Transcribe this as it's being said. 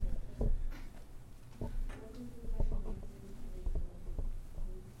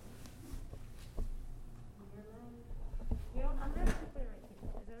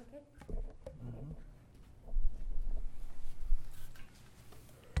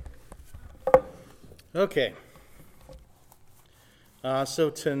Okay. So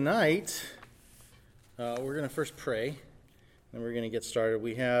tonight, we're going to first pray, and we're going to get started.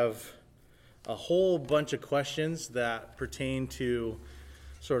 We have a whole bunch of questions that pertain to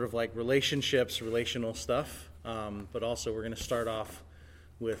sort of like relationships, relational stuff, but also we're going to start off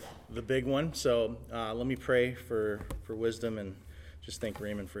with the big one. So let me pray for wisdom and just thank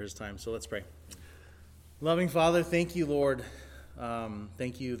Raymond for his time. So let's pray. Loving Father, thank you, Lord.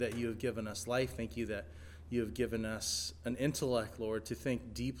 Thank you that you have given us life. Thank you that you have given us an intellect, Lord, to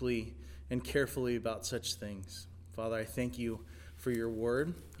think deeply and carefully about such things. Father, I thank you for your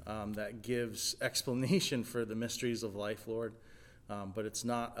word that gives explanation for the mysteries of life, Lord. But it's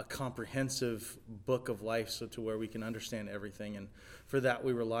not a comprehensive book of life so to where we can understand everything. And for that,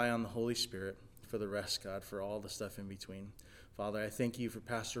 we rely on the Holy Spirit for the rest, God, for all the stuff in between. Father, I thank you for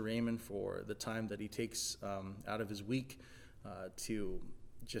Pastor Raymond for the time that he takes out of his week to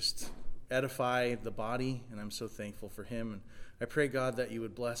just edify the body, and I'm so thankful for him. And I pray, God, that you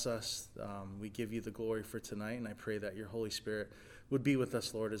would bless us. We give you the glory for tonight, and I pray that your Holy Spirit would be with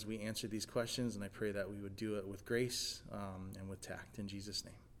us, Lord, as we answer these questions, and I pray that we would do it with grace and with tact. In Jesus'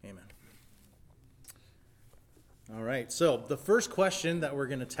 name, amen. All right, so the first question that we're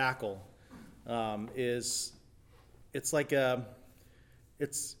going to tackle is, it's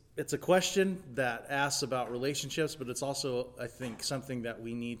a question that asks about relationships, but it's also, I think, something that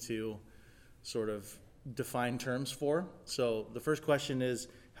we need to sort of define terms for. So the first question is,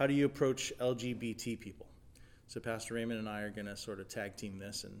 how do you approach LGBT people? So Pastor Raymond and I are going to sort of tag team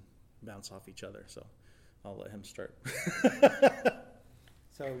this and bounce off each other. So I'll let him start.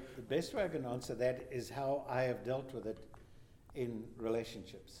 So the best way I can answer that is how I have dealt with it in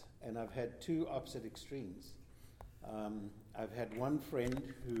relationships. And I've had two opposite extremes. I've had one friend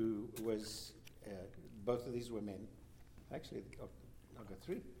who was, both of these were men. Actually, I've got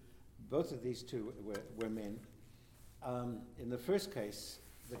three. Both of these two were men. In the first case,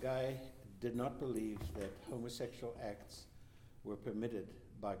 the guy did not believe that homosexual acts were permitted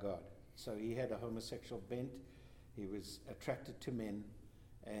by God. So he had a homosexual bent. He was attracted to men,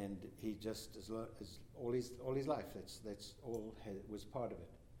 and he just, as all his life, that's all was part of it.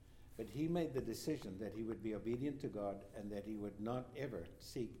 But he made the decision that he would be obedient to God and that he would not ever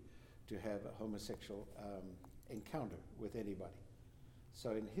seek to have a homosexual encounter with anybody.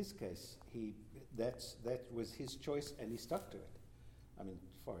 So in his case, that was his choice, and he stuck to it. I mean,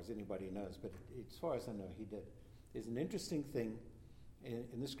 as far as anybody knows, but as far as I know, he did. There's an interesting thing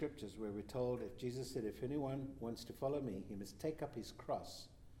in the scriptures where we're told that Jesus said, if anyone wants to follow me, he must take up his cross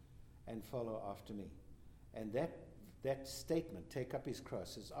and follow after me. And that statement, take up his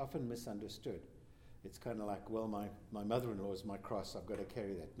cross, is often misunderstood. It's kind of like, well, my mother-in-law is my cross, I've got to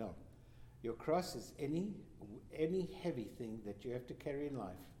carry that. No. Your cross is any heavy thing that you have to carry in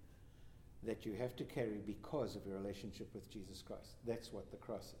life that you have to carry because of your relationship with Jesus Christ. That's what the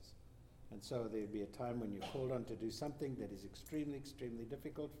cross is. And so there'd be a time when you're called on to do something that is extremely, extremely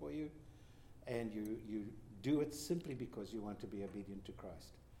difficult for you, and you do it simply because you want to be obedient to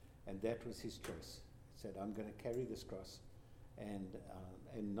Christ. And that was his choice. He said, I'm going to carry this cross and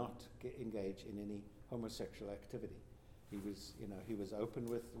not engage in any homosexual activity. He was open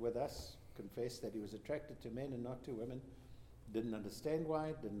with us, confessed that he was attracted to men and not to women. Didn't understand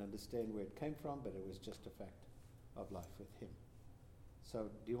why, didn't understand where it came from, but it was just a fact of life with him. So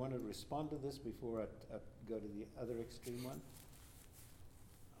do you want to respond to this before I go to the other extreme one?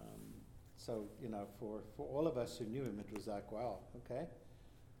 So, for all of us who knew him, it was like, wow, okay,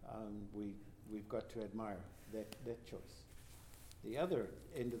 we've got to admire that choice. The other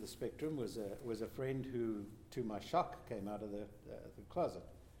end of the spectrum was a friend who, to my shock, came out of the closet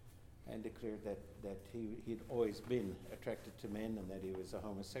and declared that he'd always been attracted to men and that he was a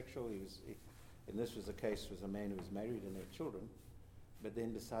homosexual. And this was the case, was a man who was married and had children, but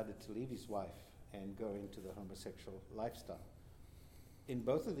then decided to leave his wife and go into the homosexual lifestyle. In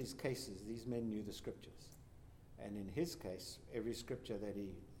both of these cases, these men knew the scriptures. And in his case, every scripture that he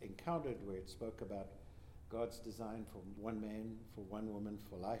encountered where it spoke about God's design for one man, for one woman,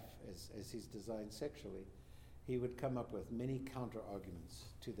 for life as he's designed sexually, he would come up with many counter-arguments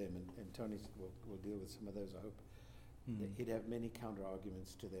to them, and Tony will deal with some of those, I hope. Mm-hmm. He'd have many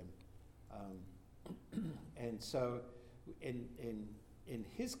counter-arguments to them. And so in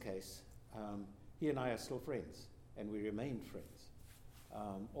his case, he and I are still friends, and we remained friends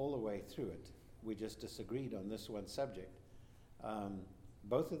all the way through it. We just disagreed on this one subject.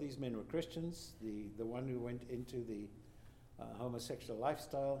 Both of these men were Christians. The one who went into the homosexual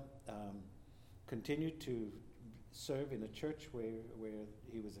lifestyle continued to serve in a church where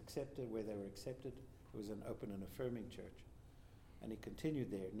he was accepted, where they were accepted. It was an open and affirming church. And he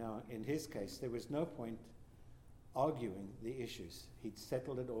continued there. Now, in his case, there was no point arguing the issues. He'd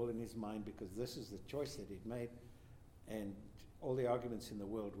settled it all in his mind because this is the choice that he'd made, and all the arguments in the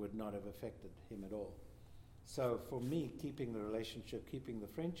world would not have affected him at all. So for me, keeping the relationship, keeping the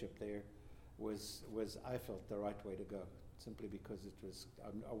friendship there was I felt the right way to go, simply because it was,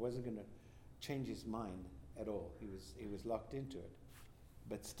 I wasn't going to change his mind at all. He was locked into it.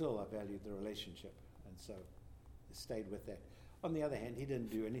 But still, I valued the relationship, and so I stayed with that. On the other hand, he didn't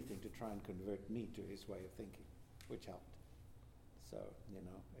do anything to try and convert me to his way of thinking, which helped. So,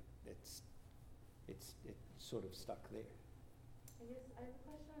 it sort of stuck there. I guess I have a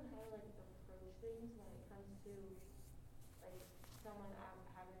question on how to approach things when it comes to someone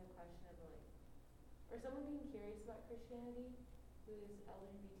having a question of or someone being curious about Christianity who is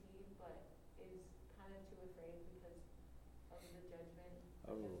LGBT but is kind of too afraid because of the judgment,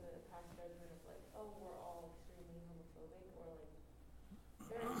 of the past judgment of we're all extremely homophobic, or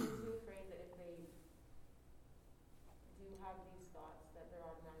they're too afraid that if they do have these thoughts that they're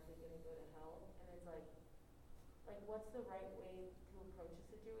automatically going to go to hell, and it's what's the right way to approach a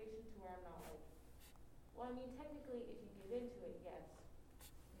situation to where I'm not well, I mean, technically, if you give into it, yes,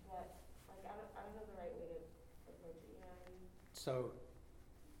 but I don't know the right way to approach it, you know what I mean? So,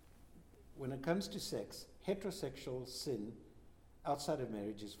 when it comes to sex, heterosexual sin outside of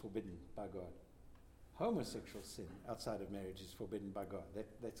marriage is forbidden by God. Homosexual sin outside of marriage is forbidden by God.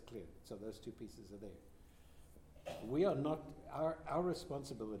 That's clear. So those two pieces are there. We are not, our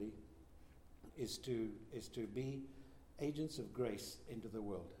responsibility is to be agents of grace into the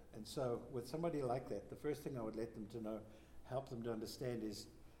world. And so with somebody like that, the first thing I would let them to know, help them to understand is,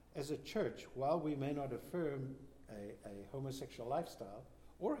 as a church, while we may not affirm a homosexual lifestyle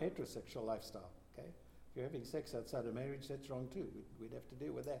or heterosexual lifestyle, okay? If you're having sex outside of marriage, that's wrong too. We'd have to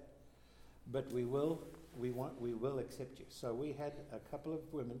deal with that. But we will accept you. So we had a couple of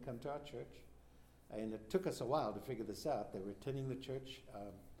women come to our church, and it took us a while to figure this out. They were attending the church,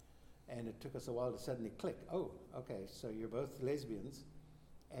 and it took us a while to suddenly click. Oh, okay, so you're both lesbians,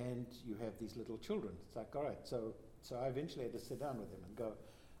 and you have these little children. It's all right. So I eventually had to sit down with them and go,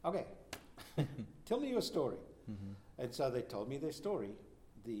 okay, tell me your story. Mm-hmm. And so they told me their story,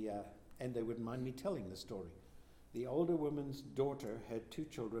 and they wouldn't mind me telling the story. The older woman's daughter had 2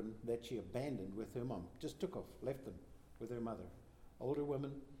 children that she abandoned with her mom, just took off, left them with her mother. Older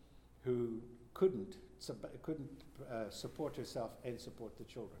woman who couldn't support herself and support the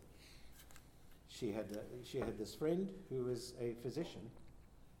children. She had this friend who was a physician,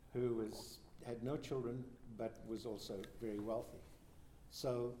 who had no children but was also very wealthy.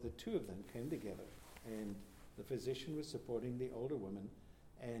 So the two of them came together, and the physician was supporting the older woman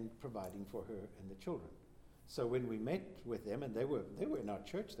and providing for her and the children. So when we met with them, and they were in our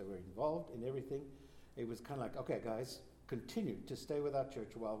church, they were involved in everything, it was kind of like, okay, guys, continue to stay with our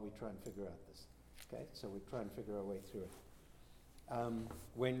church while we try and figure out this. Okay, so we try and figure our way through it.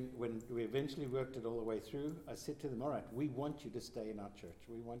 When we eventually worked it all the way through, I said to them, all right, we want you to stay in our church.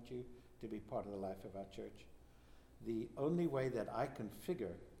 We want you to be part of the life of our church. The only way that I can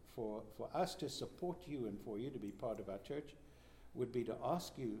figure for us to support you and for you to be part of our church would be to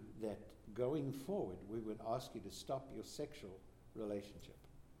ask you that going forward, we would ask you to stop your sexual relationship.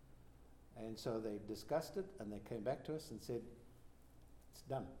 And so they discussed it, and they came back to us and said, it's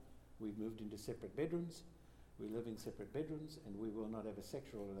done. We've moved into separate bedrooms. We live in separate bedrooms, and we will not have a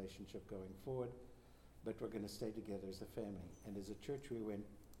sexual relationship going forward, but we're going to stay together as a family. And as a church, we went,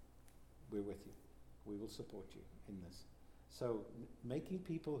 we're with you. We will support you in this. So making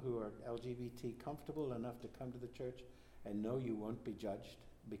people who are LGBT comfortable enough to come to the church and know you won't be judged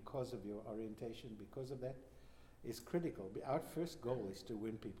because of your orientation, because of that, is critical. Our first goal is to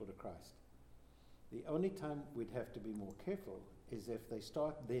win people to Christ. The only time we'd have to be more careful is if they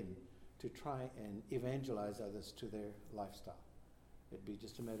start then to try and evangelize others to their lifestyle. It'd be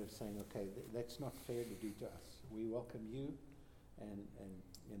just a matter of saying, okay, that's not fair to do to us. We welcome you, and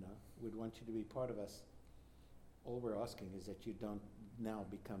we'd want you to be part of us. All we're asking is that you don't now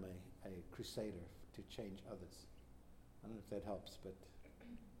become a crusader to change others. I don't know if that helps, but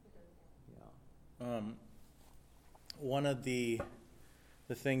yeah. One of the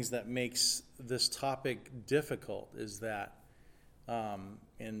things that makes this topic difficult is that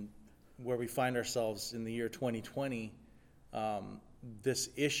in where we find ourselves in the year 2020, this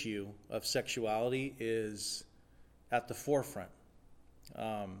issue of sexuality is at the forefront.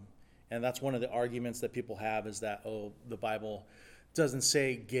 And that's one of the arguments that people have, is that, the Bible doesn't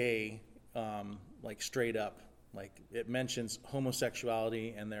say gay like straight up. Like, it mentions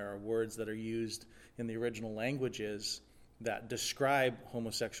homosexuality, and there are words that are used in the original languages that describe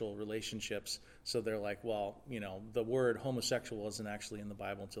homosexual relationships, So they're like, well, the word homosexual isn't actually in the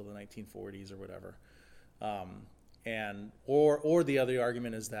Bible until the 1940s or whatever. Or the other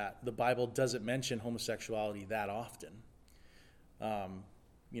argument is that the Bible doesn't mention homosexuality that often.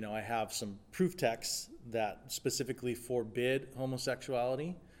 I have some proof texts that specifically forbid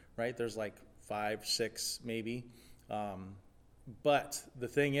homosexuality, right? There's like 5, 6 maybe. But the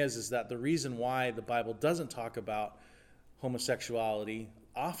thing is that the reason why the Bible doesn't talk about homosexuality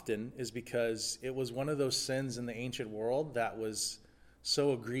often is because it was one of those sins in the ancient world that was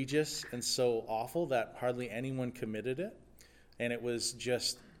so egregious and so awful that hardly anyone committed it. And it was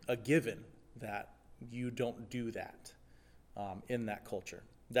just a given that you don't do that in that culture.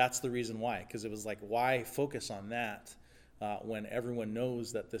 That's the reason why, because it was like, why focus on that when everyone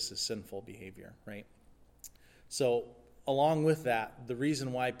knows that this is sinful behavior, right? So along with that, the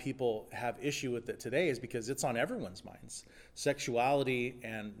reason why people have issue with it today is because it's on everyone's minds. Sexuality,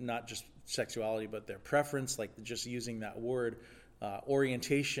 and not just sexuality, but their preference, like just using that word,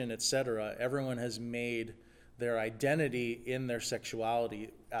 orientation, etc. Everyone has made their identity in their sexuality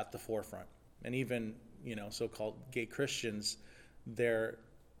at the forefront. And even, so-called gay Christians, they're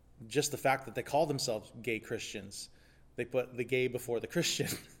just the fact that they call themselves gay Christians, they put the gay before the Christian.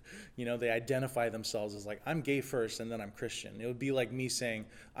 They identify themselves as like, I'm gay first and then I'm Christian. It would be like me saying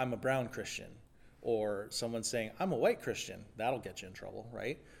I'm a brown Christian, or someone saying I'm a white Christian. That'll get you in trouble,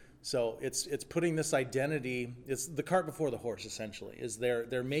 right? So it's putting this identity, it's the cart before the horse, essentially, is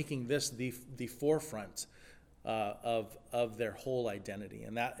they're making this the forefront of their whole identity,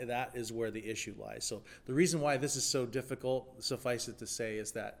 and that is where the issue lies. So the reason why this is so difficult, suffice it to say,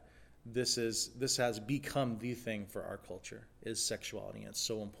 is that this has become the thing for our culture, is sexuality, and it's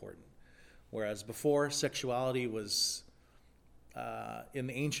so important. Whereas before, sexuality was in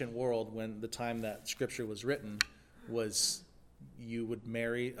the ancient world, when the time that Scripture was written, was you would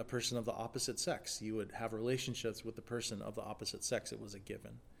marry a person of the opposite sex. You would have relationships with the person of the opposite sex. It was a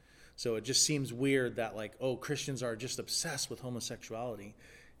given. So it just seems weird that Christians are just obsessed with homosexuality,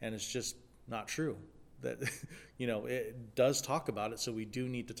 and it's just not true. That it does talk about it, so we do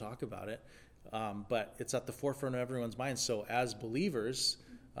need to talk about it, but it's at the forefront of everyone's mind. So as believers,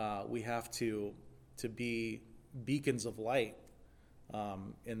 we have to be beacons of light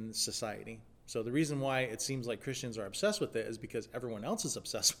in society. So the reason why it seems like Christians are obsessed with it is because everyone else is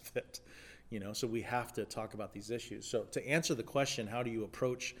obsessed with it. So we have to talk about these issues. So to answer the question, how do you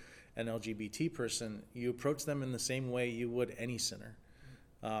approach an LGBT person? You approach them in the same way you would any sinner.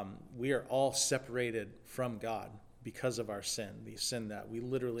 We are all separated from God because of our sin, the sin that we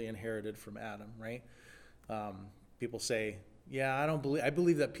literally inherited from Adam, right? People say, I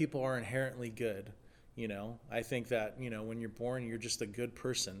believe that people are inherently good. I think that, when you're born, you're just a good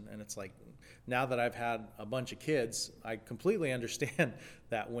person. And it's like, now that I've had a bunch of kids, I completely understand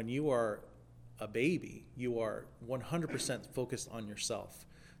that when you are a baby, you are 100% focused on yourself.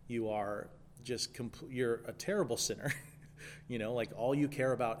 You are you're a terrible sinner. All you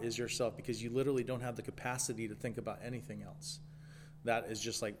care about is yourself, because you literally don't have the capacity to think about anything else. That is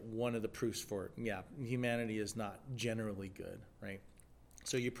just like one of the proofs for it. Yeah, humanity is not generally good, right?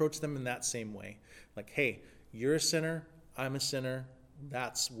 So you approach them in that same way. Like, hey, you're a sinner, I'm a sinner.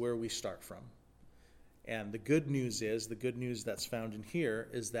 That's where we start from. And the good news that's found in here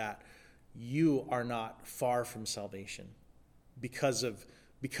is that you are not far from salvation because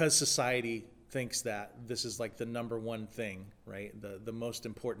society thinks that this is like the number one thing, right? The most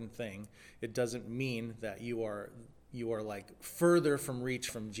important thing. It doesn't mean that you are like further from reach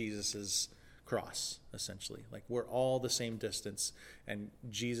from Jesus's cross, essentially. Like, we're all the same distance, and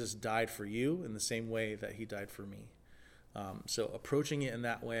Jesus died for you in the same way that he died for me. So approaching it in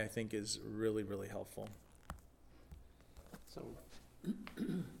that way, I think, is really, really helpful. So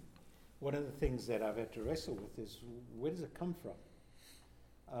one of the things that I've had to wrestle with is, where does it come from?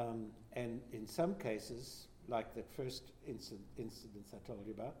 And in some cases, like that first incidents I told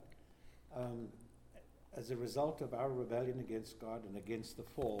you about, as a result of our rebellion against God and against the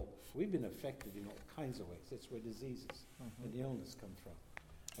fall, we've been affected in all kinds of ways. That's where diseases and illness come from.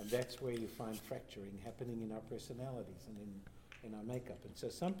 And that's where you find fracturing happening in our personalities and in our makeup. And so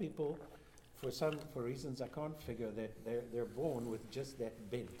some people, for reasons I can't figure, that they're born with just that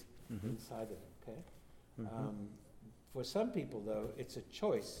bent inside of them, okay? For some people, though, it's a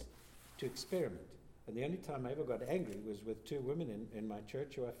choice to experiment. And the only time I ever got angry was with two women in my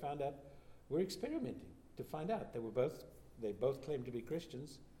church who I found out were experimenting to find out. They both claimed to be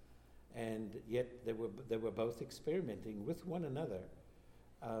Christians, and yet they were both experimenting with one another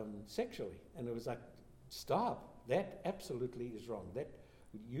sexually. And it was like, stop. That absolutely is wrong. That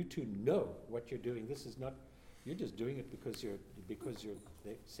you two know what you're doing. This is not You're just doing it because you're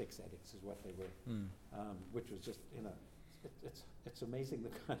they're sex addicts is what they were, which was just, it's amazing the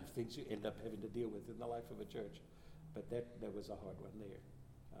kind of things you end up having to deal with in the life of a church. But that was a hard one there.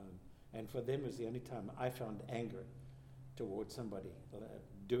 And for them, it was the only time I found anger towards somebody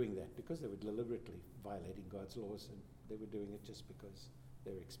doing that, because they were deliberately violating God's laws, and they were doing it just because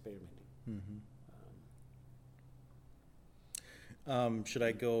they were experimenting. Should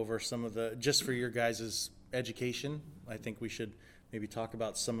I go over some of the, just for your guys' education, I think we should maybe talk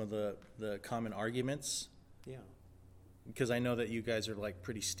about some of the common arguments. Yeah. Because I know that you guys are like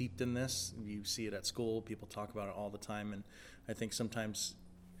pretty steeped in this. You see it at school. People talk about it all the time. And I think sometimes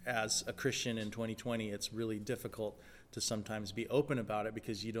as a Christian in 2020, it's really difficult to sometimes be open about it,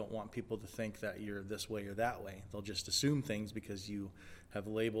 because you don't want people to think that you're this way or that way. They'll just assume things because you have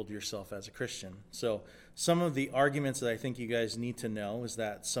labeled yourself as a Christian. So some of the arguments that I think you guys need to know is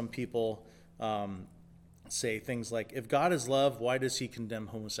that some people say things like, if God is love, why does he condemn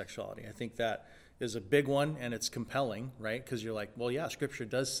homosexuality? I think that is a big one, and it's compelling, right? Because you're like, well, yeah, Scripture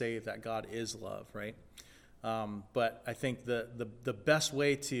does say that God is love, right? But I think the best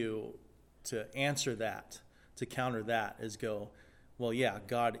way to answer that, to counter that, is go, well, yeah,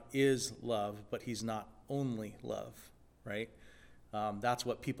 God is love, but he's not only love, right? That's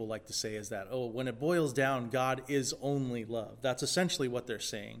what people like to say, is that, oh, when it boils down, God is only love. That's essentially what they're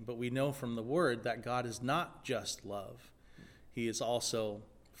saying. But we know from the Word that God is not just love. He is also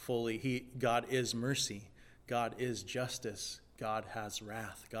God is mercy. God is justice. God has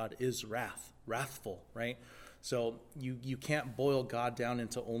wrath. God is wrathful, right? So you can't boil God down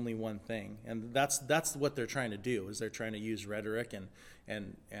into only one thing. And that's what they're trying to do, is they're trying to use rhetoric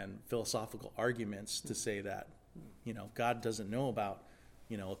and philosophical arguments to say that, God doesn't know about,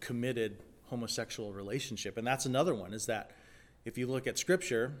 a committed homosexual relationship. And that's another one, is that if you look at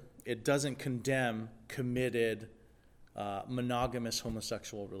Scripture, it doesn't condemn committed monogamous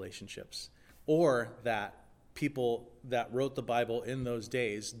homosexual relationships, or that people that wrote the Bible in those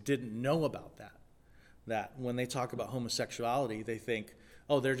days didn't know about that. That when they talk about homosexuality, they think,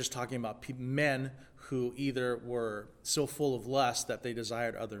 oh, they're just talking about men who either were so full of lust that they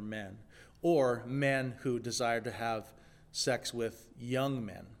desired other men, or men who desired to have sex with young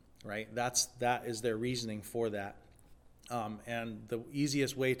men, right? That is their reasoning for that. And the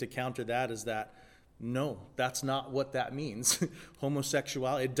easiest way to counter that is that, no, that's not what that means.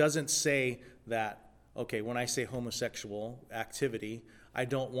 Homosexuality, it doesn't say that, okay, when I say homosexual activity, I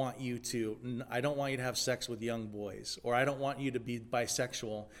don't want you to have sex with young boys, or I don't want you to be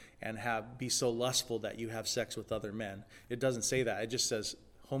bisexual and be so lustful that you have sex with other men. It doesn't say that. It just says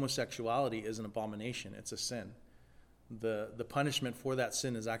homosexuality is an abomination. It's a sin. The punishment for that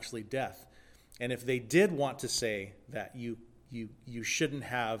sin is actually death. And if they did want to say that you shouldn't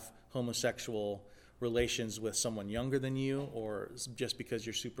have homosexual relations with someone younger than you, or just because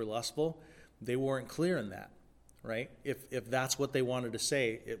you're super lustful, they weren't clear in that, right? If that's what they wanted to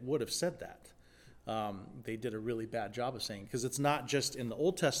say, it would have said that. They did a really bad job of saying, because it's not just in the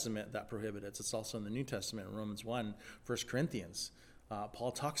Old Testament that prohibits, it's also in the New Testament, in Romans 1, 1 Corinthians.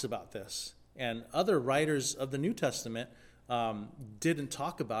 Paul talks about this. And other writers of the New Testament didn't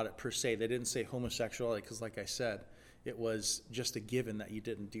talk about it per se. They didn't say homosexuality, because like I said, it was just a given that you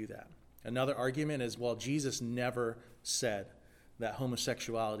didn't do that. Another argument is, well, Jesus never said that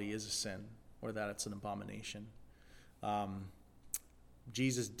homosexuality is a sin or that it's an abomination.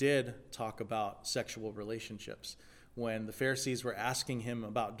 Jesus did talk about sexual relationships. When the Pharisees were asking him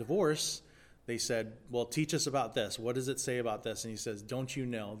about divorce, they said, well, teach us about this. What does it say about this? And he says, don't you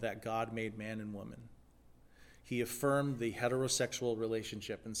know that God made man and woman? He affirmed the heterosexual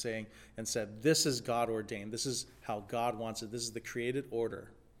relationship and said, this is God ordained. This is how God wants it. This is the created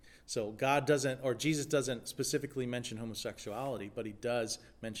order. So Jesus doesn't specifically mention homosexuality, but he does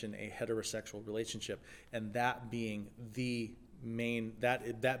mention a heterosexual relationship, and that being the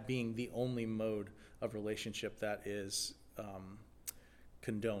only mode of relationship that is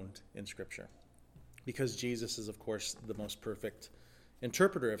condoned in Scripture. Because Jesus is, of course, the most perfect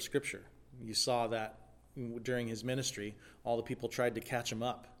interpreter of Scripture. You saw that during his ministry, all the people tried to catch him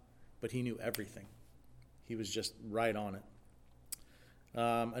up, but he knew everything. He was just right on it.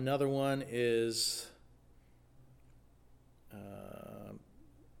 Another one is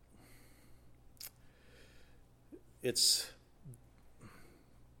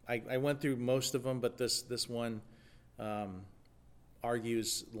I went through most of them, but this one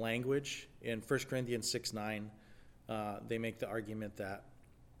argues language. In 1 Corinthians 6:9, they make the argument that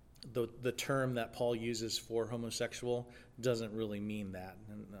the term that Paul uses for homosexual doesn't really mean that,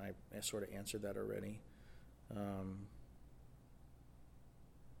 and I sort of answered that already.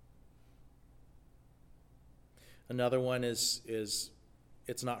 Another one is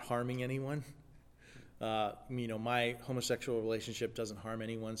it's not harming anyone. My homosexual relationship doesn't harm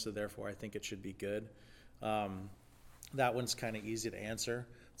anyone, so therefore I think it should be good. That one's kind of easy to answer.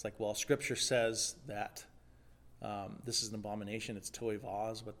 It's like, well, Scripture says that this is an abomination. It's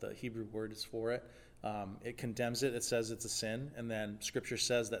toivah is what the Hebrew word is for it. It condemns it. It says it's a sin. And then Scripture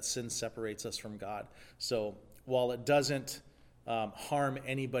says that sin separates us from God. So while it doesn't harm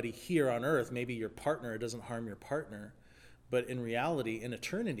anybody here on earth, maybe your partner, it doesn't harm your partner. But in reality, in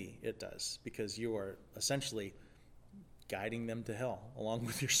eternity, it does, because you are essentially guiding them to hell along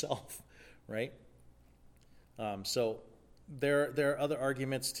with yourself, right? So there are other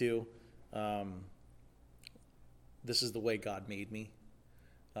arguments too. This is the way God made me.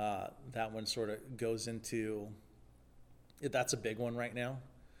 That one sort of goes into, that's a big one right now,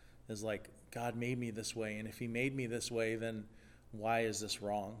 is like, God made me this way, and if he made me this way, then why is this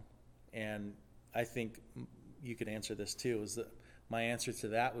wrong? And I think you could answer this too, is that my answer to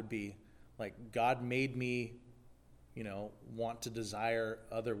that would be, like, God made me, want to desire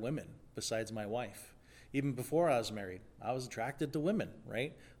other women besides my wife. Even before I was married, I was attracted to women,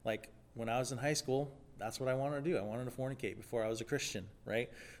 right? Like, when I was in high school, that's what I wanted to do. I wanted to fornicate before I was a Christian, right?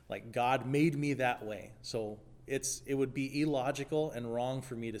 Like, God made me that way. So it would be illogical and wrong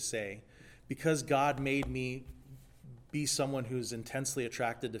for me to say, because God made me be someone who's intensely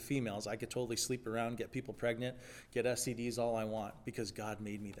attracted to females, I could totally sleep around, get people pregnant, get STDs all I want, because God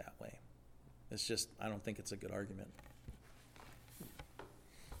made me that way. It's just, I don't think it's a good argument.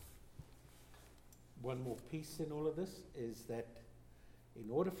 One more piece in all of this is that in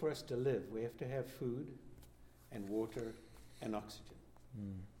order for us to live, we have to have food and water and oxygen.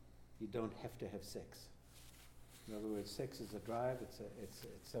 You don't have to have sex. In other words, sex is a drive. It's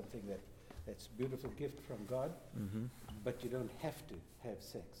something that's a beautiful gift from God, but you don't have to have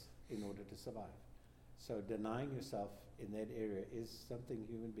sex in order to survive. So denying yourself in that area is something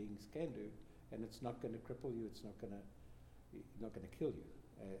human beings can do, and it's not going to cripple you. It's not going to kill you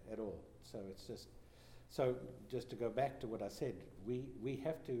at all. So it's just to go back to what I said, we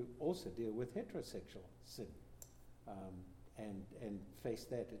have to also deal with heterosexual sin and face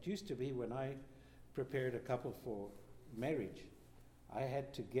that. It used to be when I prepared a couple for marriage, I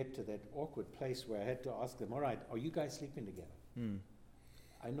had to get to that awkward place where I had to ask them, all right, are you guys sleeping together?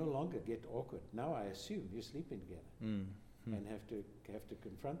 I no longer get awkward. Now I assume you're sleeping together and have to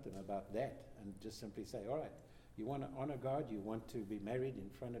confront them about that and just simply say, all right, you want to honor God, you want to be married in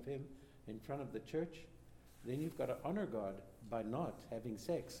front of him, in front of the church, then you've got to honor God by not having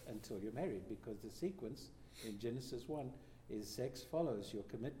sex until you're married, because the sequence in Genesis 1 is sex follows your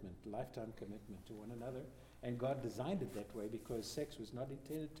commitment, lifetime commitment to one another. And God designed it that way because sex was not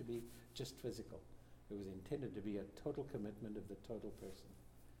intended to be just physical. It was intended to be a total commitment of the total person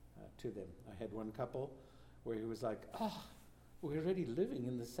to them. I had one couple where he was like, we're already living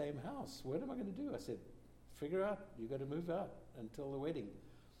in the same house. What am I going to do? I said, figure out. You got to move out until the wedding.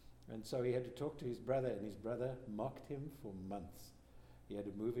 And so he had to talk to his brother, and his brother mocked him for months. He had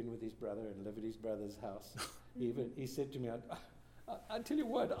to move in with his brother and live at his brother's house. He said to me, I tell you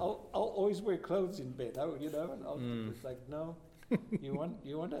what, I'll always wear clothes in bed, and it's like, no, you want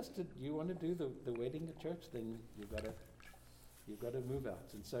to do the wedding at church, then you've got to move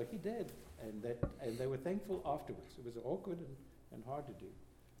out. And so he did, and they were thankful afterwards. It was awkward and hard to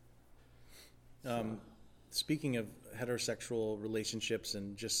do. Speaking of heterosexual relationships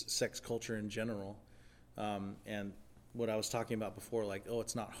and just sex culture in general, and what I was talking about before, like,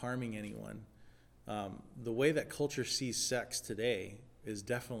 it's not harming anyone. The way that culture sees sex today is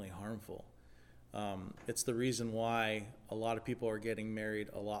definitely harmful. It's the reason why a lot of people are getting married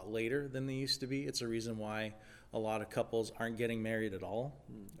a lot later than they used to be. It's the reason why a lot of couples aren't getting married at all.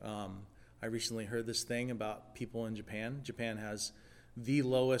 I recently heard this thing about people in Japan. Japan has the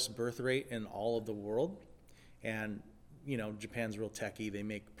lowest birth rate in all of the world. And, Japan's real techie. They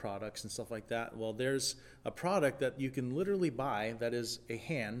make products and stuff like that. Well, there's a product that you can literally buy that is a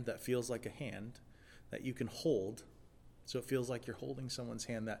hand that feels like a hand that you can hold. So it feels like you're holding someone's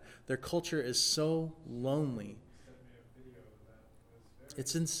hand. That their culture is so lonely.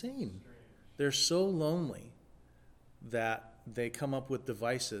 It's insane. They're so lonely that they come up with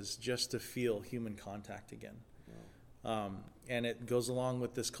devices just to feel human contact again. And it goes along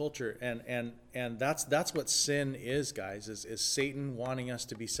with this culture, and that's what sin is, guys. Is Satan wanting us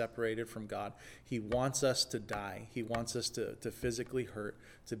to be separated from God? He wants us to die. He wants us to physically hurt,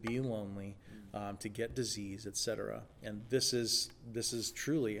 to be lonely, to get disease, etc. And this is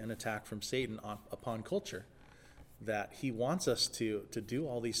truly an attack from Satan upon culture. That he wants us to do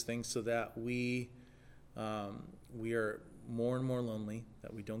all these things so that we are more and more lonely,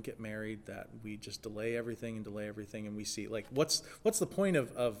 that we don't get married, that we just delay everything, and we see, like, what's the point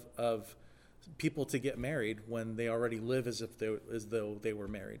of people to get married when they already live as though they were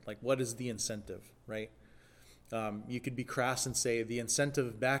married? Like, what is the incentive, right? You could be crass and say the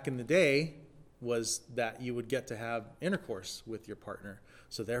incentive back in the day was that you would get to have intercourse with your partner,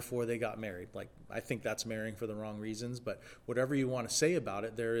 so therefore they got married. Like, I think that's marrying for the wrong reasons, but whatever you want to say about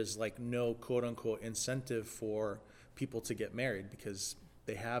it, there is like no quote unquote incentive for people to get married, because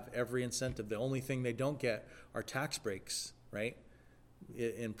they have every incentive. The only thing they don't get are tax breaks, right?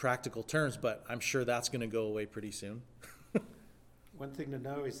 In practical terms, but I'm sure that's going to go away pretty soon. One thing to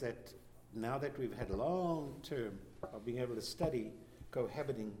know is that now that we've had a long term of being able to study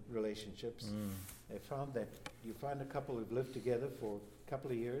cohabiting relationships, they found that you find a couple who've lived together for a couple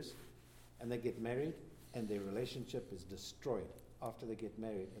of years and they get married and their relationship is destroyed after they get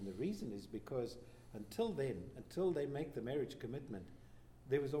married. And the reason is because until then, until they make the marriage commitment,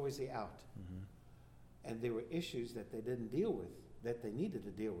 there was always the out. And there were issues that they didn't deal with, that they needed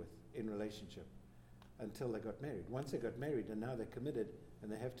to deal with in relationship until they got married. Once they got married and now they're committed and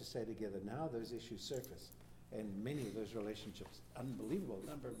they have to stay together, now those issues surface. And many of those relationships, unbelievable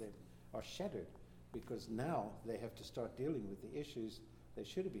number of them, are shattered because now they have to start dealing with the issues they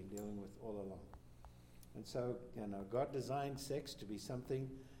should have been dealing with all along. And so, God designed sex to be something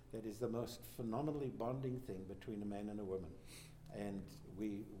that is the most phenomenally bonding thing between a man and a woman. And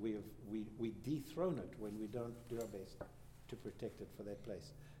we dethrone it when we don't do our best to protect it for that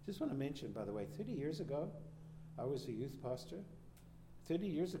place. Just want to mention, by the way, 30 years ago, I was a youth pastor. 30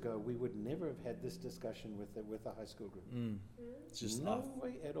 years ago, we would never have had this discussion with the high school group. It's just no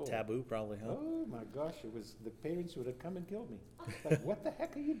way at all. Taboo, probably, huh? Oh my gosh, it was, the parents would have come and killed me. Like, what the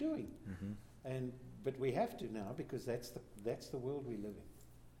heck are you doing? But we have to now, because that's the world we live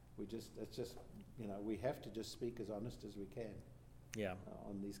in. We have to just speak as honest as we can. Yeah.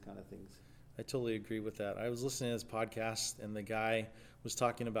 On these kind of things. I totally agree with that. I was listening to his podcast, and the guy was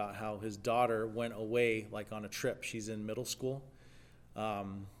talking about how his daughter went away, like on a trip. She's in middle school,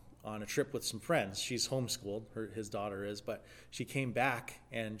 on a trip with some friends. She's homeschooled, his daughter is, but she came back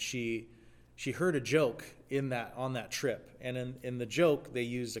and she heard a joke on that trip, and in the joke they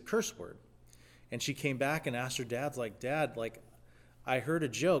used a curse word, and she came back and asked her dad, like, Dad, like, I heard a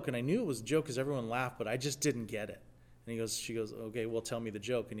joke and I knew it was a joke because everyone laughed, but I just didn't get it. And she goes, okay, well, tell me the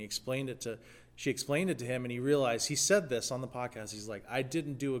joke. And she explained it to him, and he realized, he said this on the podcast, he's like, I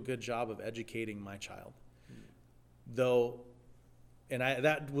didn't do a good job of educating my child.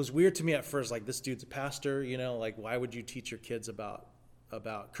 That was weird to me at first, like, this dude's a pastor, like, why would you teach your kids about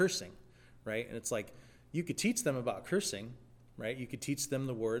cursing, right? And it's like, you could teach them about cursing, right? You could teach them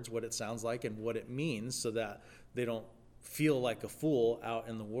the words, what it sounds like and what it means, so that they don't feel like a fool out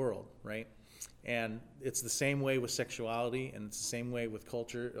in the world, right? And it's the same way with sexuality, and it's the same way with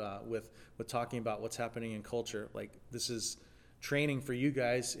culture, with talking about what's happening in culture. Like, this is training for you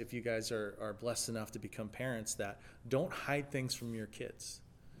guys, if you guys are blessed enough to become parents, that don't hide things from your kids.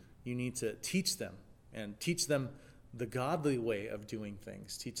 You need to teach them, and teach them the godly way of doing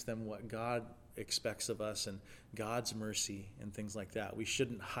things. Teach them what God expects of us and God's mercy and things like that. We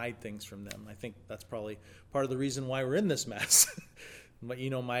shouldn't hide things from them. I think that's probably part of the reason why we're in this mess. But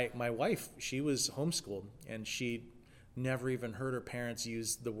my wife, she was homeschooled, and she never even heard her parents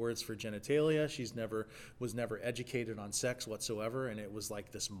use the words for genitalia. Was never educated on sex whatsoever, and it was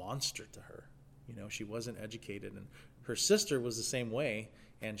like this monster to her. She wasn't educated, and her sister was the same way,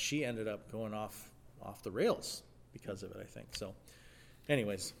 and she ended up going off the rails because of it, I think. So,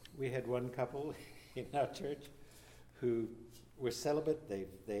 anyways, we had one couple in our church who were celibate. They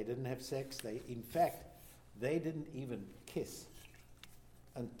didn't have sex. In fact, they didn't even kiss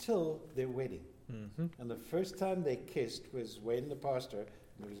until their wedding. And the first time they kissed was when the pastor, and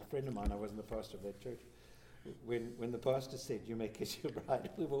there was a friend of mine, I wasn't the pastor of that church, when the pastor said, you may kiss your bride,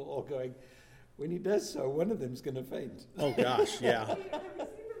 we were all going, when he does so, one of them's going to faint. Oh gosh, yeah. Have you seen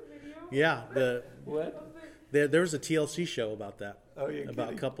the video? Yeah. What? There was a TLC show about that. Oh, you're about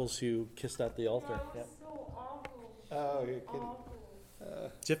kidding. Couples who kissed at the altar. That was so awful. Oh, you're kidding.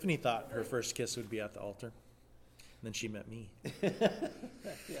 Awful. Tiffany thought her first kiss would be at the altar. And then she met me.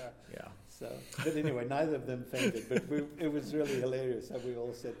 Yeah. So, but anyway, neither of them fainted, but it was really hilarious how we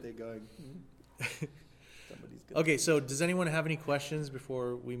all sat there going, somebody's gonna. Okay, so does anyone have any questions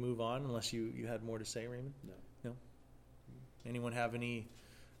before we move on, unless you had more to say, Raymond? No? Anyone have any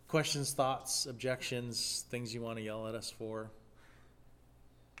questions, thoughts, objections, things you want to yell at us for?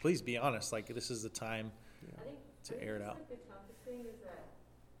 Please be honest, like, this is the time to air it out. Like, the toughest thing is that,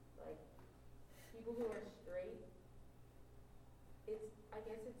 like, people who are straight, I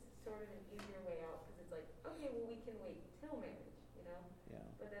guess it's sort of an easier way out, because it's like, okay, well, we can wait wait till marriage, you know? Yeah,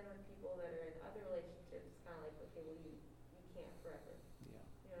 But then with people that are in other relationships, it's kind of like, okay, well, you can't forever. yeah.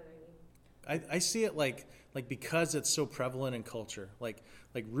 You know what I mean? I see it like because it's so prevalent in culture. Like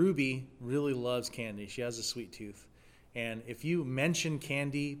Ruby really loves candy. She has a sweet tooth. And if you mention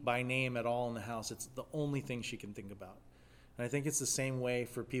candy by name at all in the house, it's the only thing she can think about. And I think it's the same way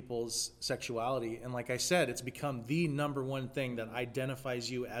for people's sexuality. And like I said, it's become the number one thing that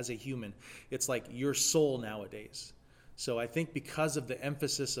identifies you as a human. It's like your soul nowadays. So I think because of the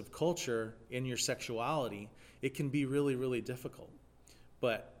emphasis of culture in your sexuality, it can be really, really difficult.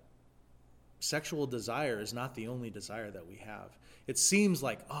 But sexual desire is not the only desire that we have. It seems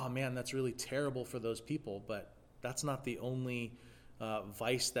like, oh man, that's really terrible for those people, but that's not the only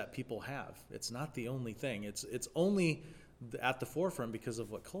vice that people have. It's not the only thing. It's only at the forefront because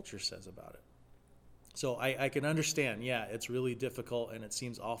of what culture says about it. So I can understand, yeah, it's really difficult and it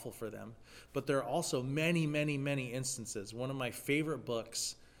seems awful for them. But there are also many, many, many instances. One of my favorite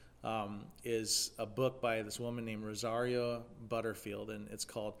books is a book by this woman named Rosaria Butterfield, and it's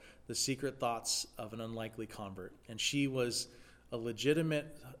called The Secret Thoughts of an Unlikely Convert. And she was a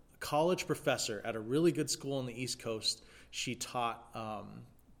legitimate college professor at a really good school on the East Coast. She taught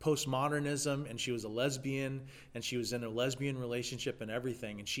postmodernism, and she was a lesbian, and she was in a lesbian relationship and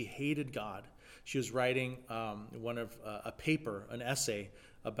everything, and she hated God. She was writing a paper, an essay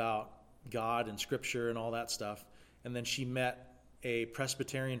about God and Scripture and all that stuff, and then she met a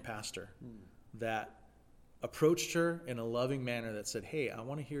Presbyterian pastor that approached her in a loving manner that said, hey, I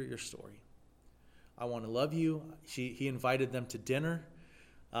want to hear your story. I want to love you. He invited them to dinner.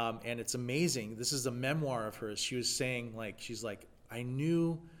 And it's amazing. This is a memoir of hers. She was saying, she's like, I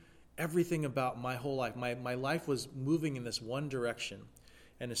knew everything about my whole life. My life was moving in this one direction.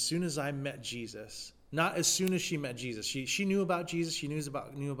 And as soon as I met Jesus, not as soon as she met Jesus, she knew about Jesus, she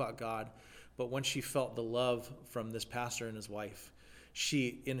knew about God, but when she felt the love from this pastor and his wife,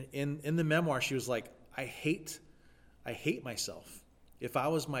 she, in the memoir, she was like, I hate myself. If I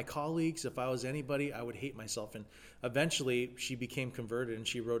was my colleagues, if I was anybody, I would hate myself. And eventually she became converted and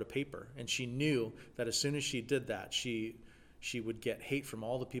she wrote a paper. And she knew that as soon as she did that, she would get hate from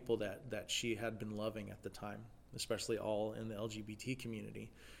all the people that she had been loving at the time, especially all in the LGBT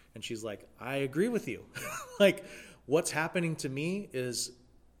community. And she's like, I agree with you. Like, what's happening to me is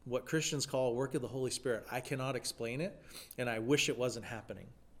what Christians call a work of the Holy Spirit. I cannot explain it, and I wish it wasn't happening.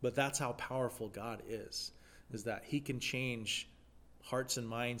 But that's how powerful God is that he can change hearts and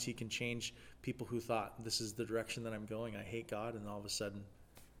minds. He can change people who thought, this is the direction that I'm going, I hate God, and all of a sudden,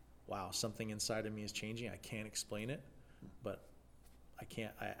 wow, something inside of me is changing. I can't explain it, but I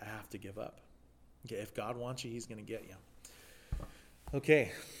have to give up. Okay, if God wants you, he's going to get you.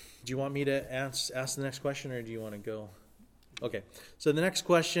 Okay, do you want me to ask the next question, or do you want to go? Okay, so the next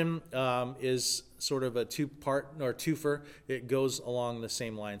question is sort of a two-part or twofer. It goes along the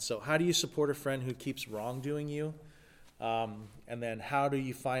same line. So how do you support a friend who keeps wrongdoing you? And then how do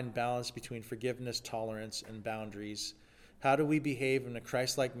you find balance between forgiveness, tolerance, and boundaries? How do we behave in a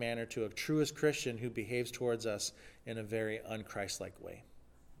Christ-like manner to a truest Christian who behaves towards us in a very un-Christ-like way?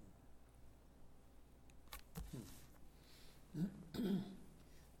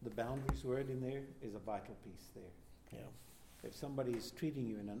 The boundaries word in there is a vital piece there. Yeah. If somebody is treating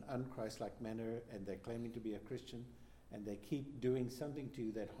you in an un-Christ-like manner and they're claiming to be a Christian and they keep doing something to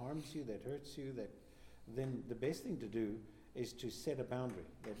you that harms you, that hurts you, then the best thing to do is to set a boundary.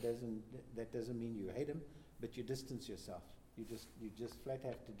 That doesn't mean you hate them, but you distance yourself. You just flat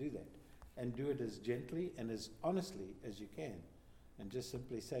have to do that, and do it as gently and as honestly as you can, and just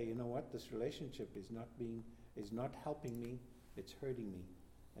simply say, you know what, this relationship is not helping me. It's hurting me,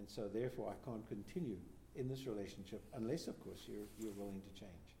 and so therefore I can't continue in this relationship unless, of course, you're willing to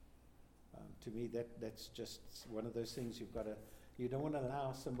change. To me, that's just one of those things you don't want to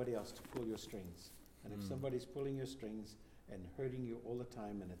allow somebody else to pull your strings. And if somebody's pulling your strings and hurting you all the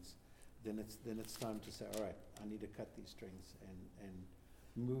time, then it's time to say, all right, I need to cut these strings and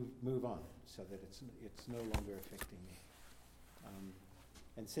move on, so that it's no longer affecting me.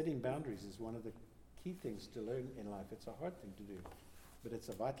 And setting boundaries is one of the key things to learn in life. It's a hard thing to do, but it's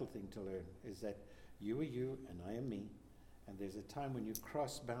a vital thing to learn. Is that you are you and I am me, and there's a time when you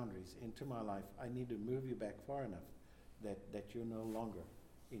cross boundaries into my life. I need to move you back far enough that you're no longer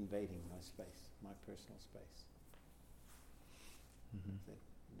invading my space, my personal space.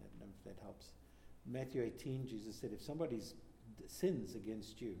 If that helps. Matthew 18, Jesus said, if somebody sins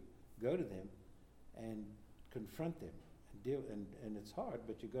against you, go to them and confront them. And it's hard,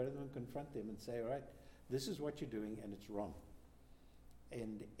 but you go to them and confront them and say, all right, this is what you're doing and it's wrong.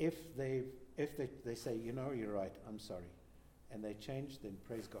 And if they say, you know, you're right, I'm sorry, and they change, then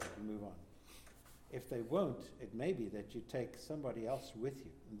praise God, you move on. If they won't, it may be that you take somebody else with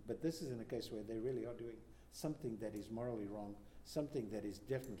you. But this is in a case where they really are doing something that is morally wrong, something that is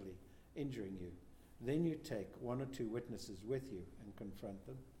definitely injuring you. Then you take one or two witnesses with you and confront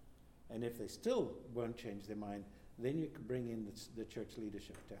them. And if they still won't change their mind, then you can bring in the church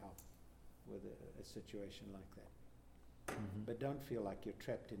leadership to help with a situation like that. Mm-hmm. But don't feel like you're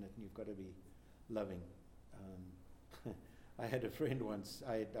trapped in it and you've got to be loving. I had a friend once,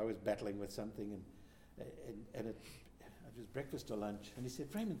 I was battling with something, and it was breakfast or lunch, and he said,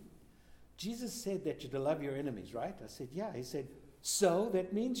 Raymond, Jesus said that you're to love your enemies, right? I said, yeah. He said, so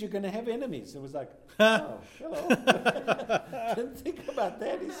that means you're going to have enemies. It was like, oh, hello. Didn't think about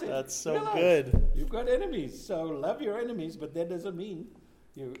that. He said, That's so "Realize good. You've got enemies, so love your enemies, but that doesn't mean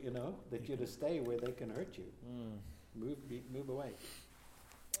you know that you're to stay where they can hurt you. Move away.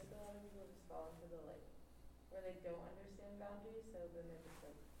 Like a lot of people just fall into the where they don't understand boundaries, so then they're just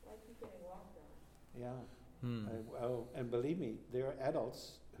like, why keep getting walked on? Yeah. And believe me, there are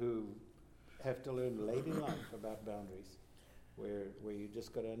adults who have to learn late in life about boundaries, where you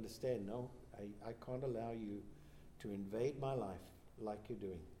just got to understand, no, I can't allow you to invade my life like you're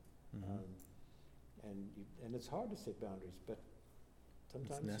doing. And it's hard to set boundaries, but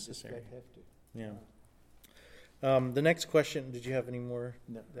sometimes you just have to. Yeah. The next question, did you have any more?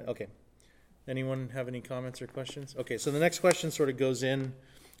 No. Okay. Anyone have any comments or questions? Okay, so the next question sort of goes in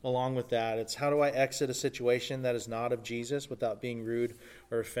along with that. It's, how do I exit a situation that is not of Jesus without being rude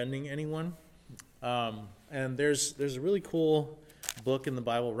or offending anyone? And there's a really cool book in the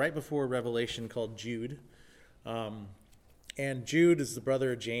Bible right before Revelation called Jude. And Jude is the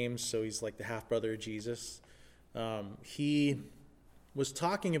brother of James, so he's like the half-brother of Jesus. He was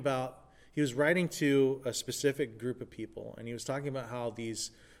writing to a specific group of people, and he was talking about how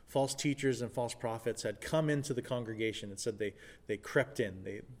these false teachers and false prophets had come into the congregation and said they crept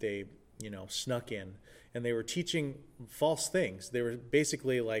in, they snuck in, and they were teaching false things. They were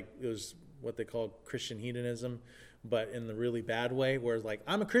basically like, it was what they call Christian hedonism, but in the really bad way, where like,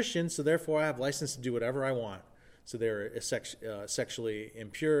 I'm a Christian, so therefore I have license to do whatever I want. So they were sexually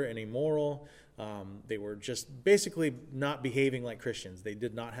impure and immoral. They were just basically not behaving like Christians. They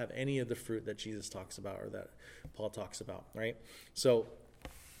did not have any of the fruit that Jesus talks about or that Paul talks about, right? So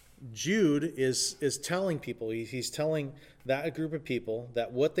Jude is telling people, he's telling that group of people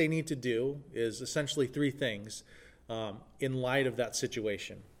that what they need to do is essentially three things in light of that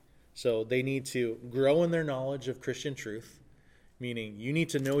situation. So they need to grow in their knowledge of Christian truth, meaning you need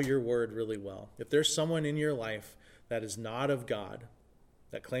to know your word really well. If there's someone in your life that is not of God,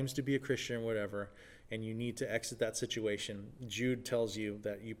 that claims to be a Christian or whatever, and you need to exit that situation, Jude tells you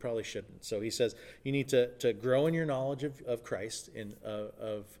that you probably shouldn't. So he says you need to grow in your knowledge of Christ,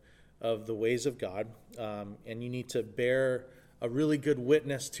 of the ways of God, and you need to bear a really good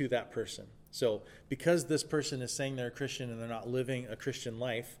witness to that person. So because this person is saying they're a Christian and they're not living a Christian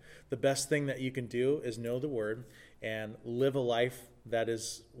life, the best thing that you can do is know the word and live a life that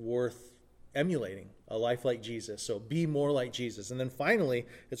is worth emulating, a life like Jesus. So be more like Jesus. And then finally,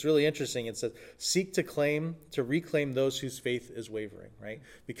 it's really interesting. It says, seek to reclaim those whose faith is wavering, right?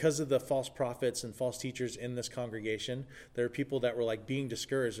 Because of the false prophets and false teachers in this congregation, there are people that were like being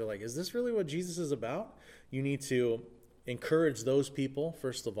discouraged. They're like, is this really what Jesus is about? You need to encourage those people,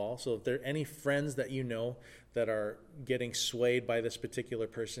 first of all. So if there are any friends that you know that are getting swayed by this particular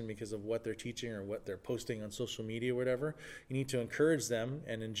person because of what they're teaching or what they're posting on social media or whatever, you need to encourage them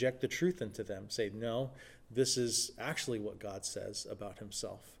and inject the truth into them. Say, no, this is actually what God says about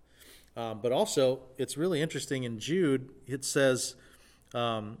himself. But also, it's really interesting in Jude, it says,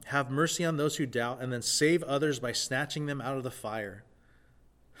 have mercy on those who doubt, and then save others by snatching them out of the fire.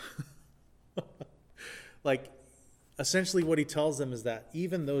 Like, essentially what he tells them is that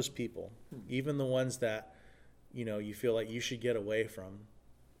even those people, even the ones that, you feel like you should get away from,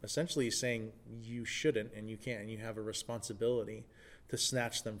 essentially he's saying you shouldn't and you can't, and you have a responsibility to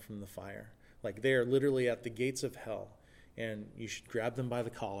snatch them from the fire. Like, they are literally at the gates of hell, and you should grab them by the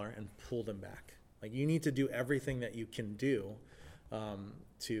collar and pull them back. Like, you need to do everything that you can do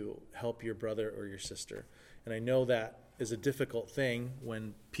to help your brother or your sister. And I know that is a difficult thing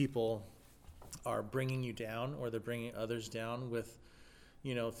when people are bringing you down, or they're bringing others down with,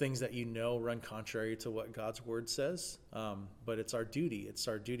 things that run contrary to what God's word says. But it's our duty. It's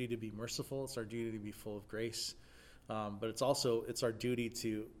our duty to be merciful. It's our duty to be full of grace. But it's our duty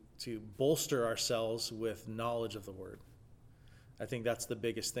to bolster ourselves with knowledge of the word. I think that's the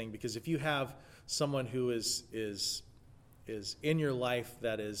biggest thing, because if you have someone who is in your life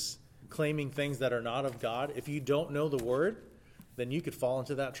that is claiming things that are not of God, if you don't know the word, then you could fall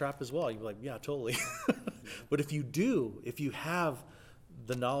into that trap as well. You'd be like, yeah, totally. But if you do, if you have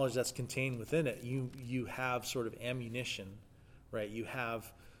the knowledge that's contained within it, you have sort of ammunition, right? You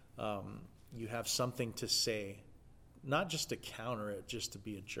have something to say, not just to counter it, just to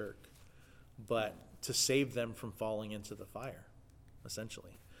be a jerk, but to save them from falling into the fire,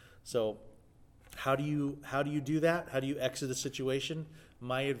 essentially. So how do you do that? How do you exit a situation?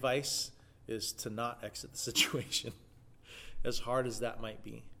 My advice is to not exit the situation, as hard as that might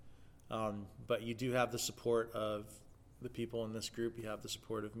be. But you do have the support of the people in this group. You have the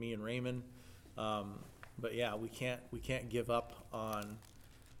support of me and Raymond. But yeah, we can't give up on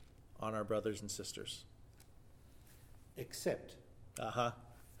our brothers and sisters. Except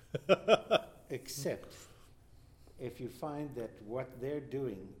if you find that what they're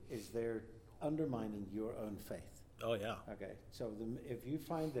doing is they're undermining your own faith. Oh yeah. Okay, so if you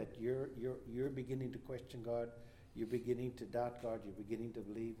find that you're beginning to question God, you're beginning to doubt God, you're beginning to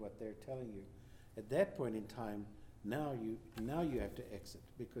believe what they're telling you, at that point in time, now you have to exit,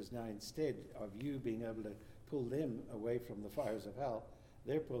 because now instead of you being able to pull them away from the fires of hell,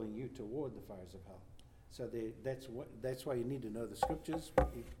 they're pulling you toward the fires of hell. So that's why you need to know the scriptures,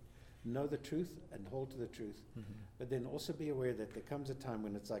 know the truth, and hold to the truth. Mm-hmm. But then also be aware that there comes a time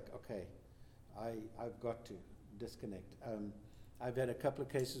when it's like, okay, I've got to disconnect. I've had a couple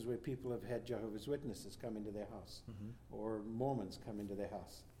of cases where people have had Jehovah's Witnesses come into their house, or Mormons come into their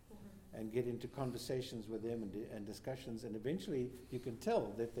house, and get into conversations with them and discussions, and eventually you can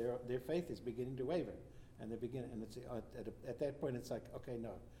tell that their faith is beginning to waver, and it's at that point it's like, okay,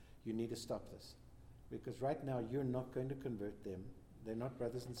 no, you need to stop this, because right now you're not going to convert them. They're not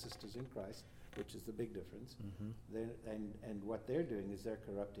brothers and sisters in Christ, which is the big difference. And what they're doing is they're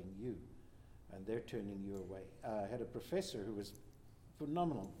corrupting you, and they're turning you away. I had a professor who was a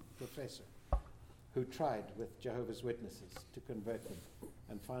phenomenal professor who tried with Jehovah's Witnesses to convert them.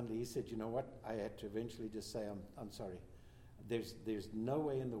 And finally he said, you know what, I had to eventually just say, I'm sorry. There's no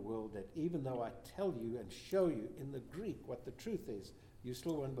way in the world that even though I tell you and show you in the Greek what the truth is, you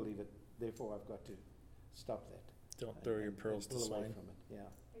still won't believe it. Therefore, I've got to stop that. Don't throw your pearls to pull away swine. from it. Yeah.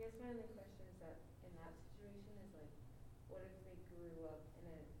 I guess my only question is that in that situation is like, what if they grew up in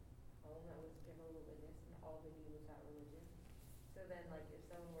a home that was Jehovah's Witness and all they knew was that religion? So then, like, if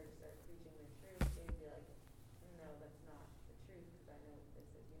someone were to start preaching the truth, they'd be like, no, that's not the truth because I know what this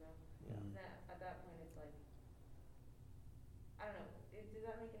is, you know? Yeah. And at that point, it's like, I don't know. Does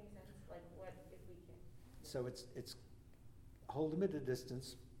that make any sense? Like, what if we can? So it's hold them at a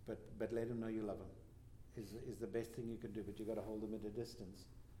distance, but let them know you love them. Is the best thing you can do, but you got to hold them at a distance,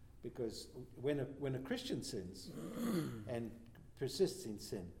 because when a Christian sins and persists in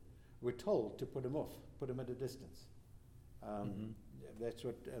sin, we're told to put him off, put him at a distance. That's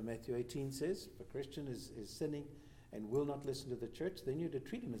what Matthew 18 says. If a Christian is sinning and will not listen to the church, then you're to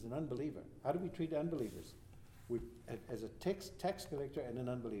treat him as an unbeliever. How do we treat unbelievers? As a tax collector and an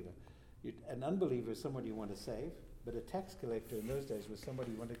unbeliever. An unbeliever is somebody you want to save, but a tax collector in those days was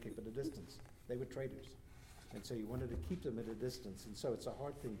somebody you wanted to keep at a distance. They were traitors. And so you wanted to keep them at a distance. And so it's a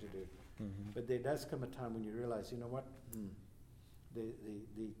hard thing to do. But there does come a time when you realize, you know what?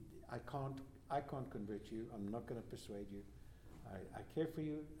 I can't convert you. I'm not going to persuade you. I care for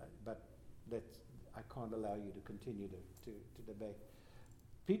you, but I can't allow you to continue to debate.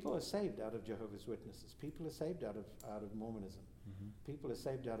 People are saved out of Jehovah's Witnesses. People are saved out of Mormonism. People are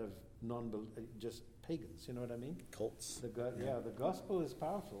saved out of just pagans. You know what I mean? Cults. The gospel is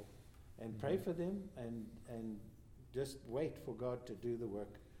powerful. And pray for them, and just wait for God to do the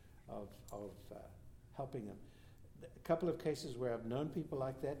work of helping them. A couple of cases where I've known people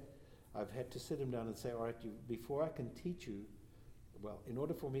like that, I've had to sit them down and say, all right, before I can teach you, well, in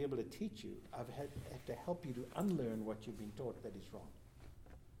order for me to be able to teach you, I've had to help you to unlearn what you've been taught that is wrong.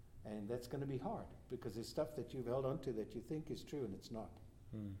 And that's going to be hard, because there's stuff that you've held on to that you think is true and it's not.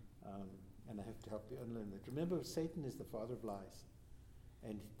 And I have to help you unlearn that. Remember, Satan is the father of lies.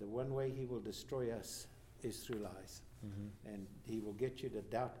 And the one way he will destroy us is through lies. And he will get you to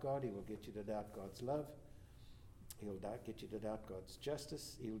doubt God. He will get you to doubt God's love. He'll get you to doubt God's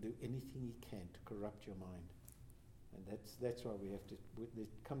justice. He'll do anything he can to corrupt your mind. And that's why we have to. There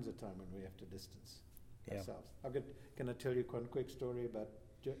comes a time when we have to distance ourselves. Can I tell you one quick story about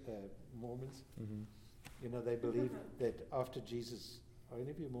Mormons? You know, they believe that after Jesus, are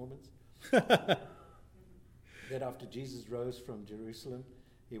any of you Mormons? That after Jesus rose from Jerusalem,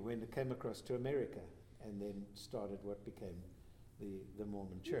 he came across to America and then started what became the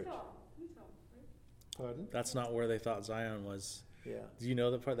Mormon Church. Utah, right? Pardon? That's not where they thought Zion was. Yeah. Do you know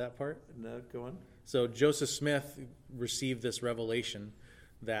that part? No, go on. So Joseph Smith received this revelation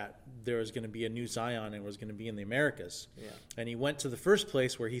that there was going to be a new Zion and it was going to be in the Americas. Yeah. And he went to the first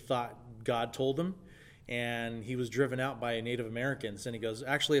place where he thought God told him, and he was driven out by Native Americans. And he goes,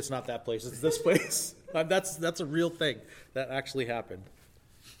 actually, it's not that place; it's this place. That's a real thing that actually happened.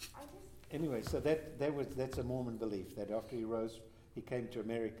 Anyway, so that's a Mormon belief, that after he rose, he came to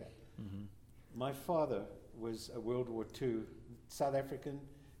America. Mm-hmm. My father was a World War II South African.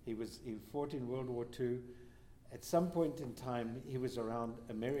 He fought in World War II. At some point in time, he was around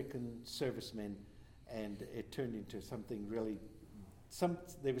American servicemen, and it turned into something really.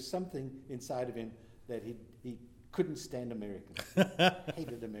 There was something inside of him that he couldn't stand Americans.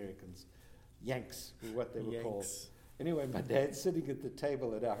 Hated Americans. Yanks were what they were called. Anyway, my dad's sitting at the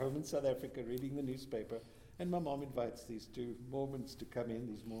table at our home in South Africa reading the newspaper, and my mom invites these two Mormons to come in,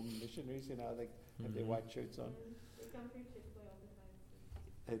 these Mormon missionaries, they have their white shirts on. They come through Chick-fil-A all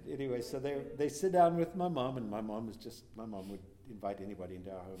the time. And anyway, so they sit down with my mom, and my mom would invite anybody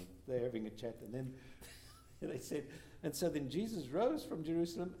into our home. They're having a chat, and then they said, and so then Jesus rose from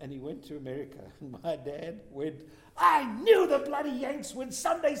Jerusalem, and he went to America. And my dad went, I knew the bloody Yanks would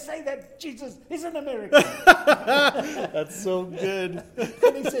someday say that Jesus is an American. That's so good.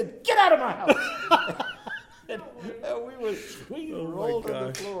 And he said, get out of my house. and we rolled on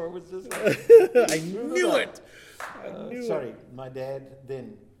the floor. It was just like, I knew it. Sorry, my dad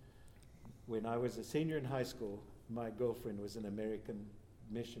then, when I was a senior in high school, my girlfriend was an American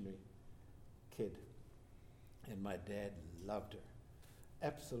missionary kid. And my dad loved her,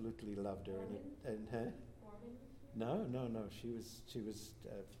 absolutely loved her. Mormon? No. She was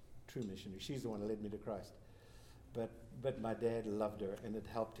a true missionary. She's the one who led me to Christ. But my dad loved her, and it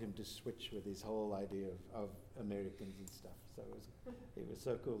helped him to switch with his whole idea of Americans and stuff. So it was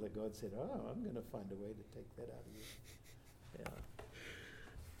so cool that God said, "Oh, I'm going to find a way to take that out of you."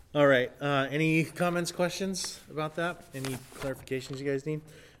 Yeah. All right. Any comments, questions about that? Any clarifications you guys need?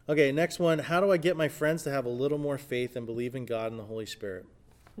 Okay, next one. How do I get my friends to have a little more faith and believe in God and the Holy Spirit?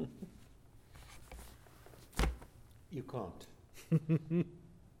 You can't.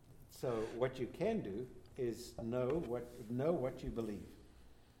 So what you can do is know what you believe.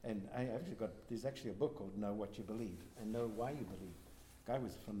 And there's actually a book called Know What You Believe and Know Why You Believe. Guy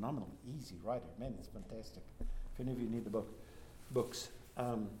was a phenomenal, easy writer. Man, it's fantastic. If any of you need the books.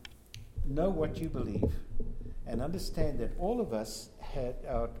 Know what you believe and understand that all of us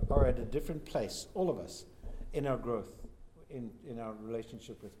are at a different place, all of us, in our growth, in our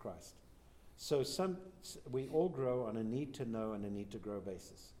relationship with Christ. So we all grow on a need to know and a need to grow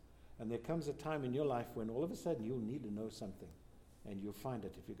basis. And there comes a time in your life when all of a sudden you'll need to know something, and you'll find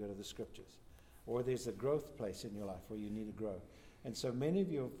it if you go to the scriptures. Or there's a growth place in your life where you need to grow. And so many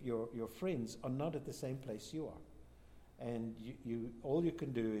of your friends are not at the same place you are. And all you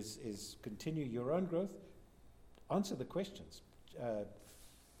can do is continue your own growth, answer the questions.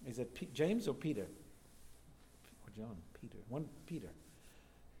 Is it James or Peter? Or John? Peter. Peter.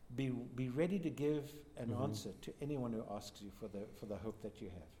 Be ready to give an answer to anyone who asks you for the hope that you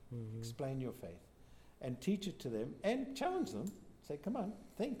have. Mm-hmm. Explain your faith and teach it to them and challenge them. Say, come on,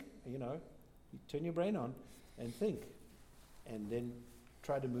 think. You turn your brain on and think, and then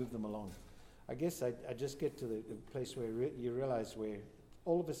try to move them along. I guess I just get to the place where you realize where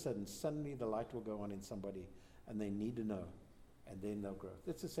all of a sudden, suddenly the light will go on in somebody and they need to know, and then they'll grow.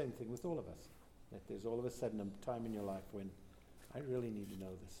 It's the same thing with all of us, that there's all of a sudden a time in your life when I really need to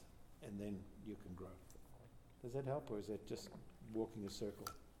know this, and then you can grow. Does that help, or is that just walking a circle?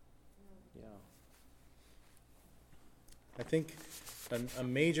 Yeah. I think a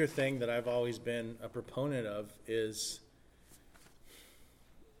major thing that I've always been a proponent of is,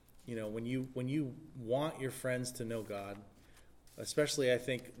 when you want your friends to know God, especially I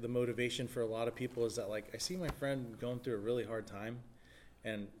think the motivation for a lot of people is that, like, I see my friend going through a really hard time,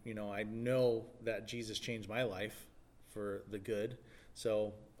 and I know that Jesus changed my life for the good,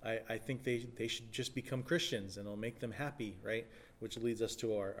 so I think they should just become Christians, and it'll make them happy, right? Which leads us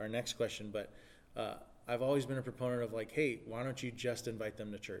to our next question. But I've always been a proponent of, like, hey, why don't you just invite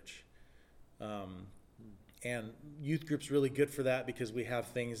them to church? And youth group's really good for that because we have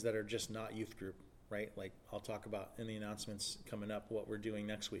things that are just not youth group, right? Like I'll talk about in the announcements coming up what we're doing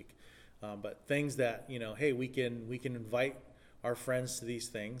next week. But things that, hey, we can invite our friends to these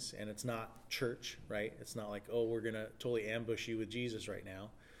things, and it's not church, right? It's not like, oh, we're going to totally ambush you with Jesus right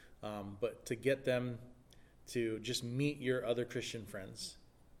now. But to get them to just meet your other Christian friends.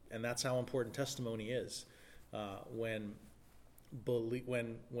 And that's how important testimony is. When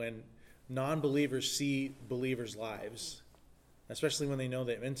non-believers see believers' lives, especially when they know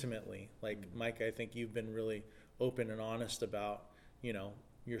them intimately. Like, Mike, I think you've been really open and honest about,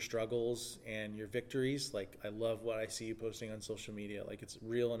 your struggles and your victories. Like, I love what I see you posting on social media. Like, it's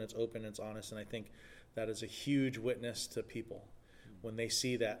real and it's open and it's honest, and I think that is a huge witness to people. when they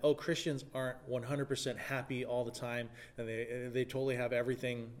see that, oh, Christians aren't 100% happy all the time, and they totally have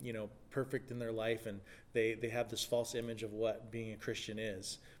everything, perfect in their life, and they have this false image of what being a Christian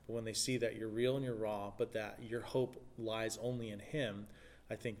is. But when they see that you're real and you're raw, but that your hope lies only in him,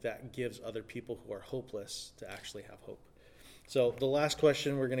 I think that gives other people who are hopeless to actually have hope. So the last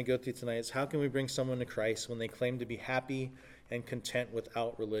question we're going to go through tonight is, how can we bring someone to Christ when they claim to be happy and content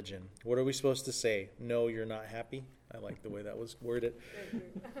without religion? What are we supposed to say? No, you're not happy. I like the way that was worded.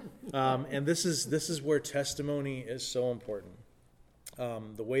 And this is where testimony is so important.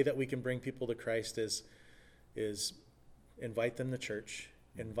 The way that we can bring people to Christ is invite them to church,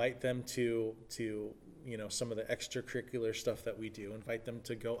 invite them to some of the extracurricular stuff that we do, invite them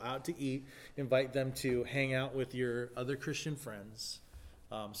to go out to eat, invite them to hang out with your other Christian friends,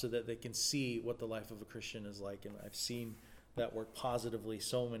 so that they can see what the life of a Christian is like. And I've seen that work positively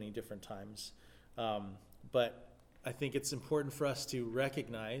so many different times. But I think it's important for us to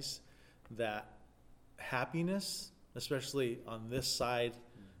recognize that happiness, especially on this side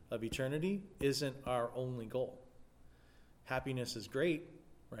of eternity, isn't our only goal. Happiness is great,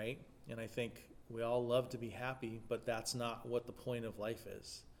 right? And I think we all love to be happy, but that's not what the point of life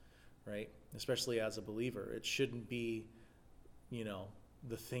is, right? Especially as a believer. It shouldn't be,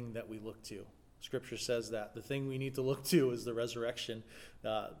 the thing that we look to. Scripture says that the thing we need to look to is the resurrection,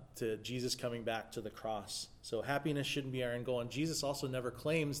 to Jesus coming back to the cross. So happiness shouldn't be our end goal. And Jesus also never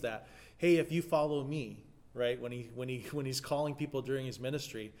claims that, hey, if you follow me, right? When he's calling people during his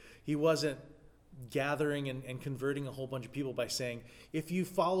ministry, he wasn't gathering and converting a whole bunch of people by saying, if you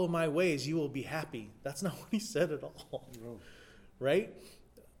follow my ways, you will be happy. That's not what he said at all. No. Right?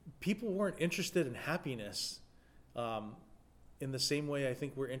 People weren't interested in happiness in the same way I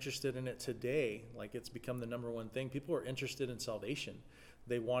think we're interested in it today. Like, it's become the number one thing. People are interested in salvation.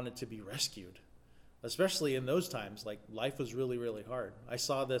 They wanted to be rescued, especially in those times. Like, life was really, really hard. I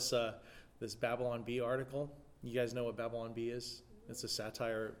saw this Babylon Bee article. You guys know what Babylon Bee is? It's a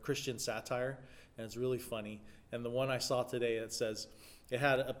satire, Christian satire, and it's really funny. And the one I saw today, it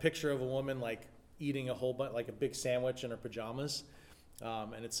had a picture of a woman like eating a whole bunch, like a big sandwich in her pajamas.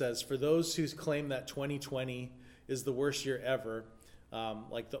 And it says, for those who claim that 2020 is the worst year ever,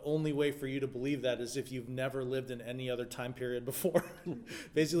 like the only way for you to believe that is if you've never lived in any other time period before.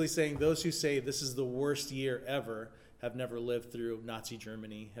 Basically saying those who say this is the worst year ever have never lived through Nazi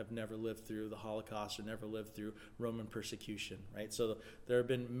Germany, have never lived through the Holocaust, or never lived through Roman persecution, right? So there have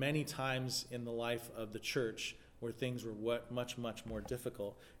been many times in the life of the church where things were much, much more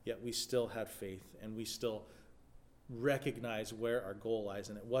difficult, yet we still had faith, and we still recognize where our goal lies,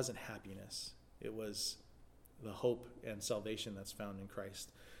 and it wasn't happiness. It was the hope and salvation that's found in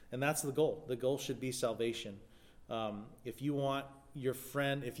Christ. And that's the goal. The goal should be salvation. If you want your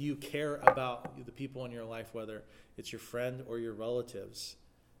friend, if you care about the people in your life, whether it's your friend or your relatives,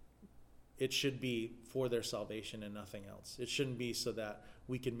 it should be for their salvation and nothing else. It shouldn't be so that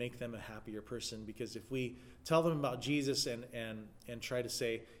we can make them a happier person, because if we tell them about Jesus and try to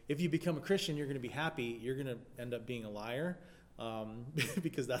say, if you become a Christian, you're going to be happy, you're going to end up being a liar,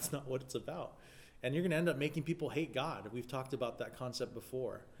 because that's not what it's about. And you're going to end up making people hate God. We've talked about that concept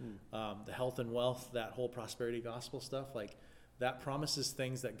before. The health and wealth, that whole prosperity gospel stuff, like that promises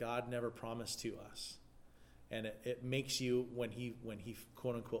things that God never promised to us. And it makes you, when he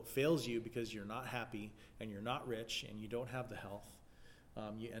quote unquote fails you because you're not happy and you're not rich and you don't have the health,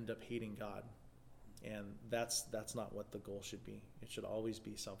 you end up hating God. And that's not what the goal should be. It should always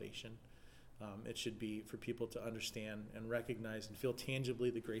be salvation. It should be for people to understand and recognize and feel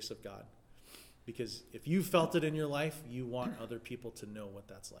tangibly the grace of God. Because if you felt it in your life, you want other people to know what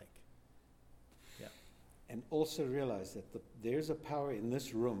that's like. Yeah. And also realize that there's a power in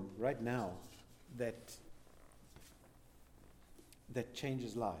this room right now that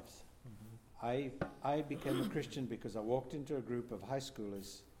changes lives. Mm-hmm. I became a Christian because I walked into a group of high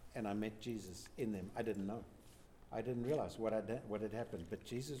schoolers and I met Jesus in them. I didn't know. I didn't realize what had happened, but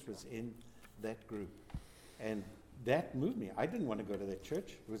Jesus was in that group. And that moved me. I didn't want to go to that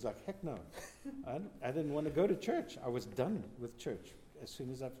church. It was like, heck no. I didn't want to go to church. I was done with church as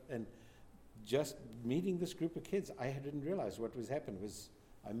soon as and just meeting this group of kids, I didn't realize what was happening was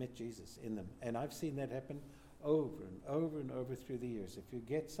I met Jesus in them. And I've seen that happen over and over and over through the years. If you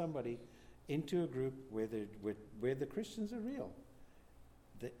get somebody into a group where the Christians are real,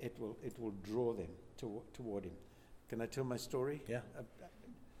 it will draw them toward him. Can I tell my story? Yeah.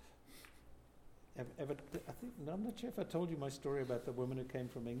 I'm not sure if I told you my story about the woman who came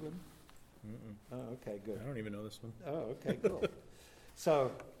from England. Mm-mm. Oh, okay, good. I don't even know this one. Oh, okay, cool.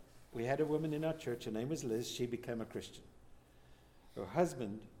 So we had a woman in our church. Her name was Liz. She became a Christian. Her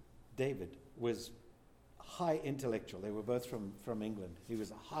husband, David, was high intellectual. They were both from England. He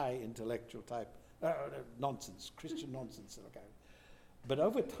was a high intellectual type. Nonsense, Christian nonsense. Okay. But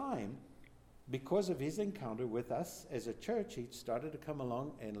over time, because of his encounter with us as a church, he started to come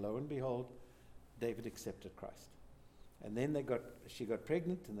along, and lo and behold, David accepted Christ. And then she got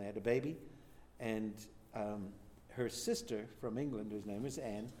pregnant, and they had a baby, and her sister from England, whose name is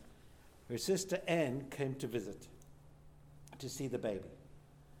Anne, her sister Anne came to visit to see the baby.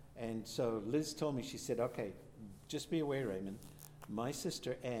 And so Liz told me, she said, okay, just be aware, Raymond, my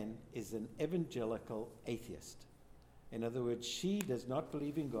sister Anne is an evangelical atheist. In other words, she does not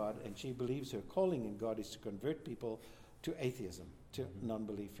believe in God, and she believes her calling in God is to convert people to atheism, to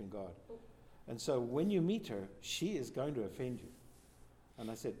non-belief in God. And so when you meet her, she is going to offend you.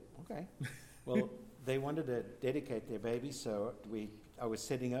 And I said, okay. Well, they wanted to dedicate their baby, so I was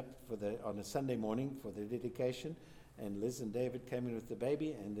setting up on a Sunday morning for the dedication, and Liz and David came in with the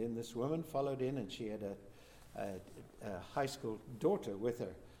baby, and then this woman followed in, and she had a high school daughter with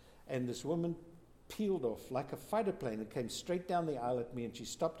her. And this woman peeled off like a fighter plane and came straight down the aisle at me, and she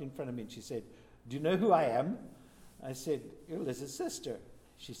stopped in front of me and she said, do you know who I am? I said, you're Liz's sister.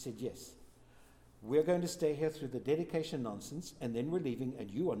 She said, yes. We're going to stay here through the dedication nonsense, and then we're leaving, and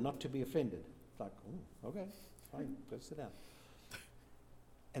you are not to be offended. Like, oh, okay, fine, go sit down.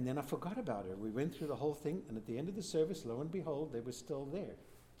 And then I forgot about her. We went through the whole thing, and at the end of the service, lo and behold, they were still there.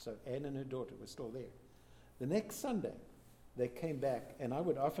 So Anne and her daughter were still there. The next Sunday, they came back, and I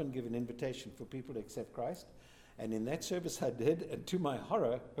would often give an invitation for people to accept Christ. And in that service I did, and to my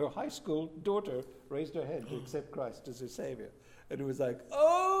horror, her high school daughter raised her hand to accept Christ as her Savior. And it was like,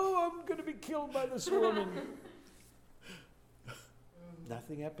 oh, I'm going to be killed by this woman.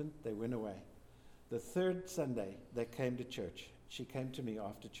 Nothing happened. They went away. The third Sunday, they came to church. She came to me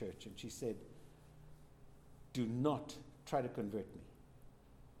after church, and she said, do not try to convert me.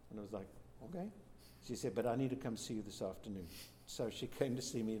 And I was like, okay. She said, but I need to come see you this afternoon. So she came to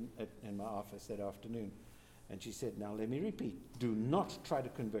see me in my office that afternoon. And she said, now let me repeat, do not try to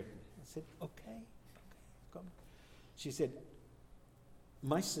convert me. I said, okay, come. She said,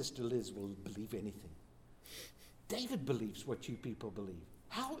 my sister Liz will believe anything. David believes what you people believe.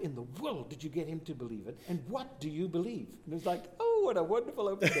 How in the world did you get him to believe it? And what do you believe? And it was like, oh, what a wonderful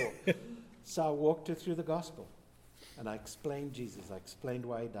open door. So I walked her through the gospel. And I explained Jesus. I explained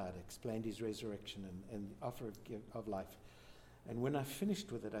why he died. I explained his resurrection and the offer of life. And when I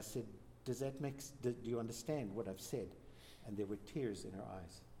finished with it, I said, do you understand what I've said? And there were tears in her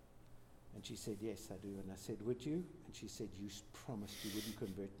eyes. And she said, yes, I do. And I said, would you? And she said, you promised you wouldn't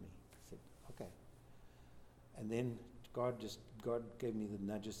convert me. I said, okay. And then God gave me the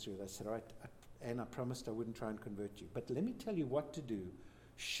nudges through it. I said, all right, and I promised I wouldn't try and convert you. But let me tell you what to do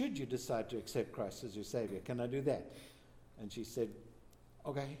should you decide to accept Christ as your Savior. Can I do that? And she said,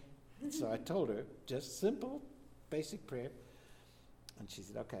 okay. So I told her, just simple, basic prayer. And she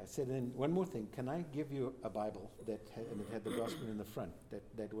said, okay. I said, then one more thing. Can I give you a Bible and it had the gospel in the front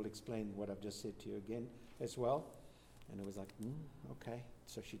that will explain what I've just said to you again as well? And it was like, okay.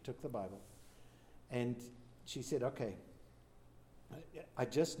 So she took the Bible. And she said, okay, I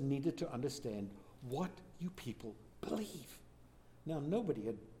just needed to understand what you people believe. Now, nobody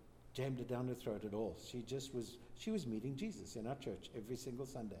had jammed it down her throat at all. She was meeting Jesus in our church every single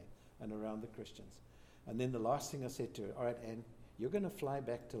Sunday and around the Christians. And then the last thing I said to her, all right, Anne, you're going to fly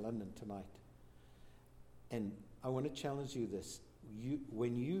back to London tonight. And I want to challenge you this.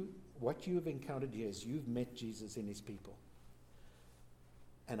 What you have encountered here is you've met Jesus and his people.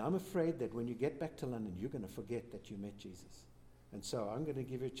 And I'm afraid that when you get back to London, you're going to forget that you met Jesus. And so I'm going to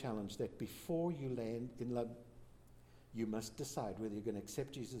give you a challenge that before you land in London, you must decide whether you're going to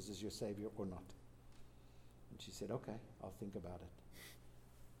accept Jesus as your Savior or not. And she said, okay, I'll think about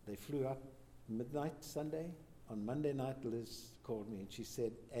it. They flew out midnight Sunday. On Monday night, Liz called me and she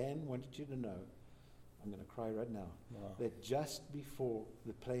said, Anne wanted you to know, I'm going to cry right now, that just before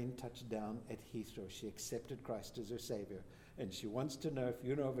the plane touched down at Heathrow, she accepted Christ as her Savior. And she wants to know if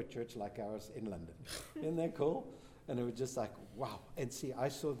you know of a church like ours in London. Isn't that cool? And it was just like, wow. And see, I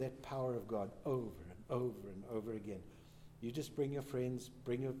saw that power of God over and over and over again. You just bring your friends,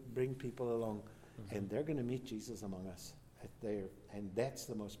 bring people along, and they're going to meet Jesus among us. And that's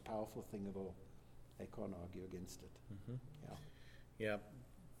the most powerful thing of all. They can't argue against it. Yeah.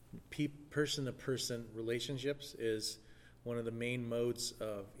 Person-to-person relationships is one of the main modes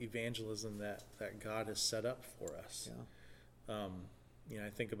of evangelism that God has set up for us. I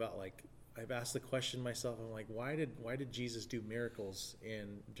think about, like, I've asked the question myself, I'm like, why did Jesus do miracles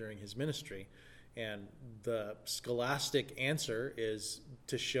during his ministry? And the scholastic answer is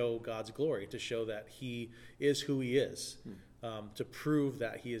to show God's glory, to show that he is who he is, to prove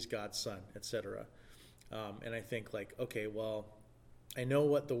that he is God's son, etc. And I think like, okay, well, I know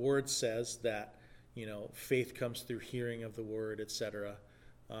what the word says, that, faith comes through hearing of the word, etc.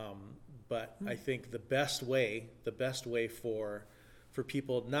 But I think the best way for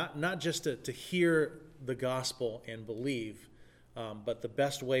people, not just to hear the gospel and believe, but the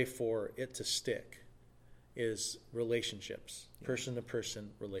best way for it to stick is relationships,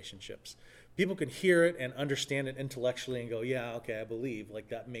 person-to-person relationships. People can hear it and understand it intellectually and go, yeah, okay, I believe, like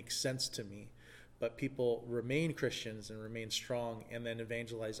that makes sense to me. But people remain Christians and remain strong and then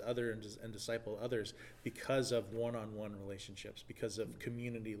evangelize others and disciple others because of one-on-one relationships, because of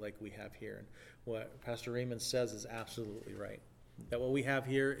community like we have here. And what Pastor Raymond says is absolutely right. That what we have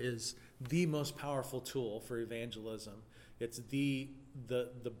here is the most powerful tool for evangelism. It's the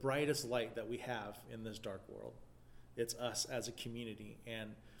brightest light that we have in this dark world. It's us as a community.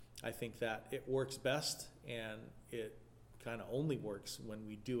 And I think that it works best, and it kind of only works when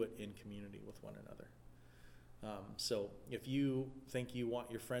we do it in community with one another. So if you think you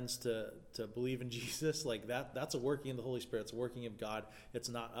want your friends to believe in Jesus, like that's a working of the Holy Spirit. It's a working of God. It's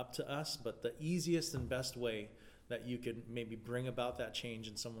not up to us, but the easiest and best way that you could maybe bring about that change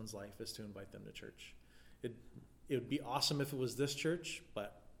in someone's life is to invite them to church. It would be awesome if it was this church,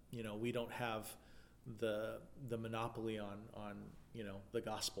 but we don't have the monopoly on the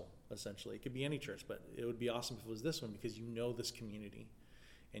gospel, essentially. It could be any church, but it would be awesome if it was this one, because you know this community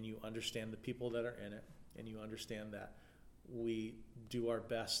and you understand the people that are in it, and you understand that we do our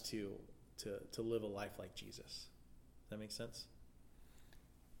best to live a life like Jesus. Does that make sense?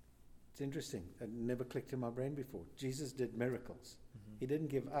 It's interesting. It never clicked in my brain before. Jesus did miracles. Mm-hmm. He didn't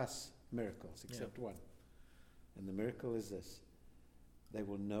give us miracles except one. And the miracle is this: they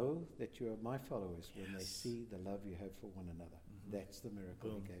will know that you are my followers when they see the love you have for one another. Mm-hmm. That's the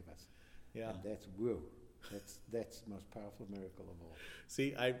miracle He gave us. Yeah. And that's that's the most powerful miracle of all.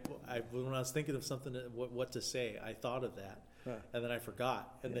 See, I when I was thinking of something, what to say, I thought of that. Huh. And then I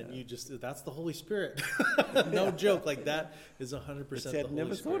forgot. And then that's the Holy Spirit. No joke. Like that is 100% the Holy Spirit. I'd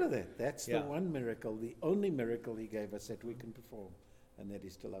never thought of that. That's the one miracle, the only miracle He gave us that we can perform, and that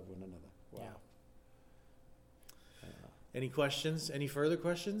is to love one another. Wow. Yeah. Any questions? Any further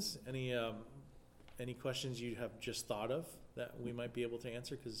questions? Any questions you have just thought of that we might be able to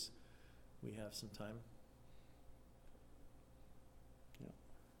answer, because we have some time? Yeah.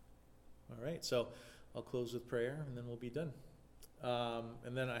 All right. So I'll close with prayer, and then we'll be done.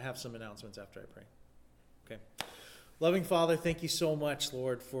 And then I have some announcements after I pray. Okay. Loving Father, thank you so much,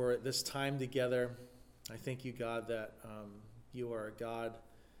 Lord, for this time together. I thank you, God, that you are a God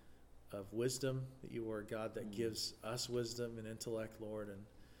of wisdom, that you are a God that gives us wisdom and intellect, Lord. And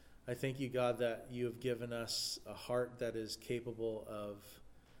I thank you, God, that you have given us a heart that is capable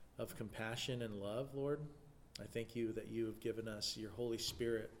of compassion and love, Lord. I thank you that you have given us your Holy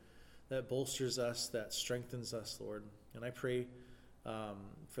Spirit that bolsters us, that strengthens us, Lord. And I pray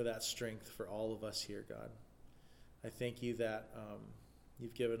for that strength for all of us here, God. I thank you that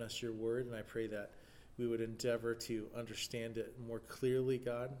you've given us your word, and I pray that we would endeavor to understand it more clearly,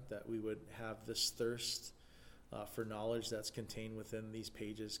 God, that we would have this thirst for knowledge that's contained within these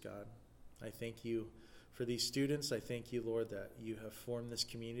pages, God. I thank you for these students. I thank you, Lord, that you have formed this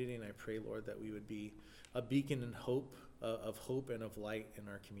community, and I pray, Lord, that we would be a beacon and hope and of light in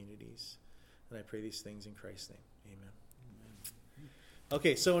our communities. And I pray these things in Christ's name. Amen.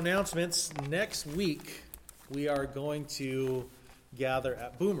 Okay, so announcements. Next week, we are going to gather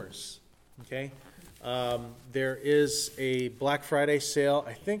at Boomers, okay? There is a Black Friday sale.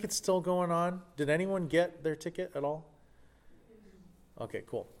 I think it's still going on. Did anyone get their ticket at all? Okay,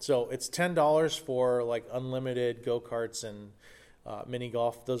 cool. So it's $10 for like unlimited go-karts and mini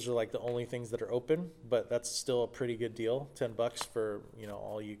golf. Those are like the only things that are open, but that's still a pretty good deal. $10 for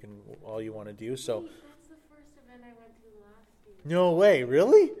all you want to do. So that's the first event I went to last year. No way,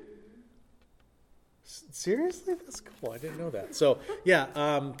 really? Seriously? That's cool. I didn't know that. So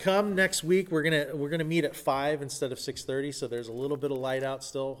yeah, come next week. We're gonna meet at 5 instead of 6:30. So there's a little bit of light out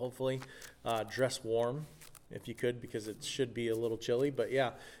still. Hopefully, dress warm if you could, because it should be a little chilly. But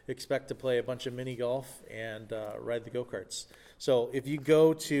yeah, expect to play a bunch of mini golf and ride the go-karts. So if you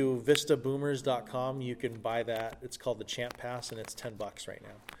go to vistaboomers.com, you can buy that. It's called the Champ Pass, and it's $10 right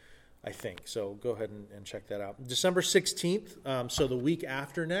now, I think. So go ahead and check that out. December 16th, so the week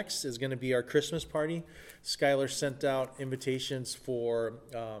after next, is going to be our Christmas party. Skylar sent out invitations for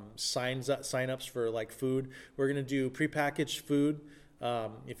sign-ups for like food. We're going to do prepackaged food.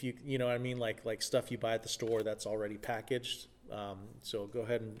 If you know what I mean, like stuff you buy at the store that's already packaged. So go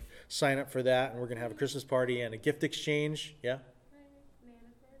ahead and sign up for that, and we're going to have a Christmas party and a gift exchange. Yeah? Can I make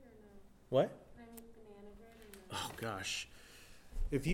banana bread or no? What? Can I make banana bread or no? Oh, gosh.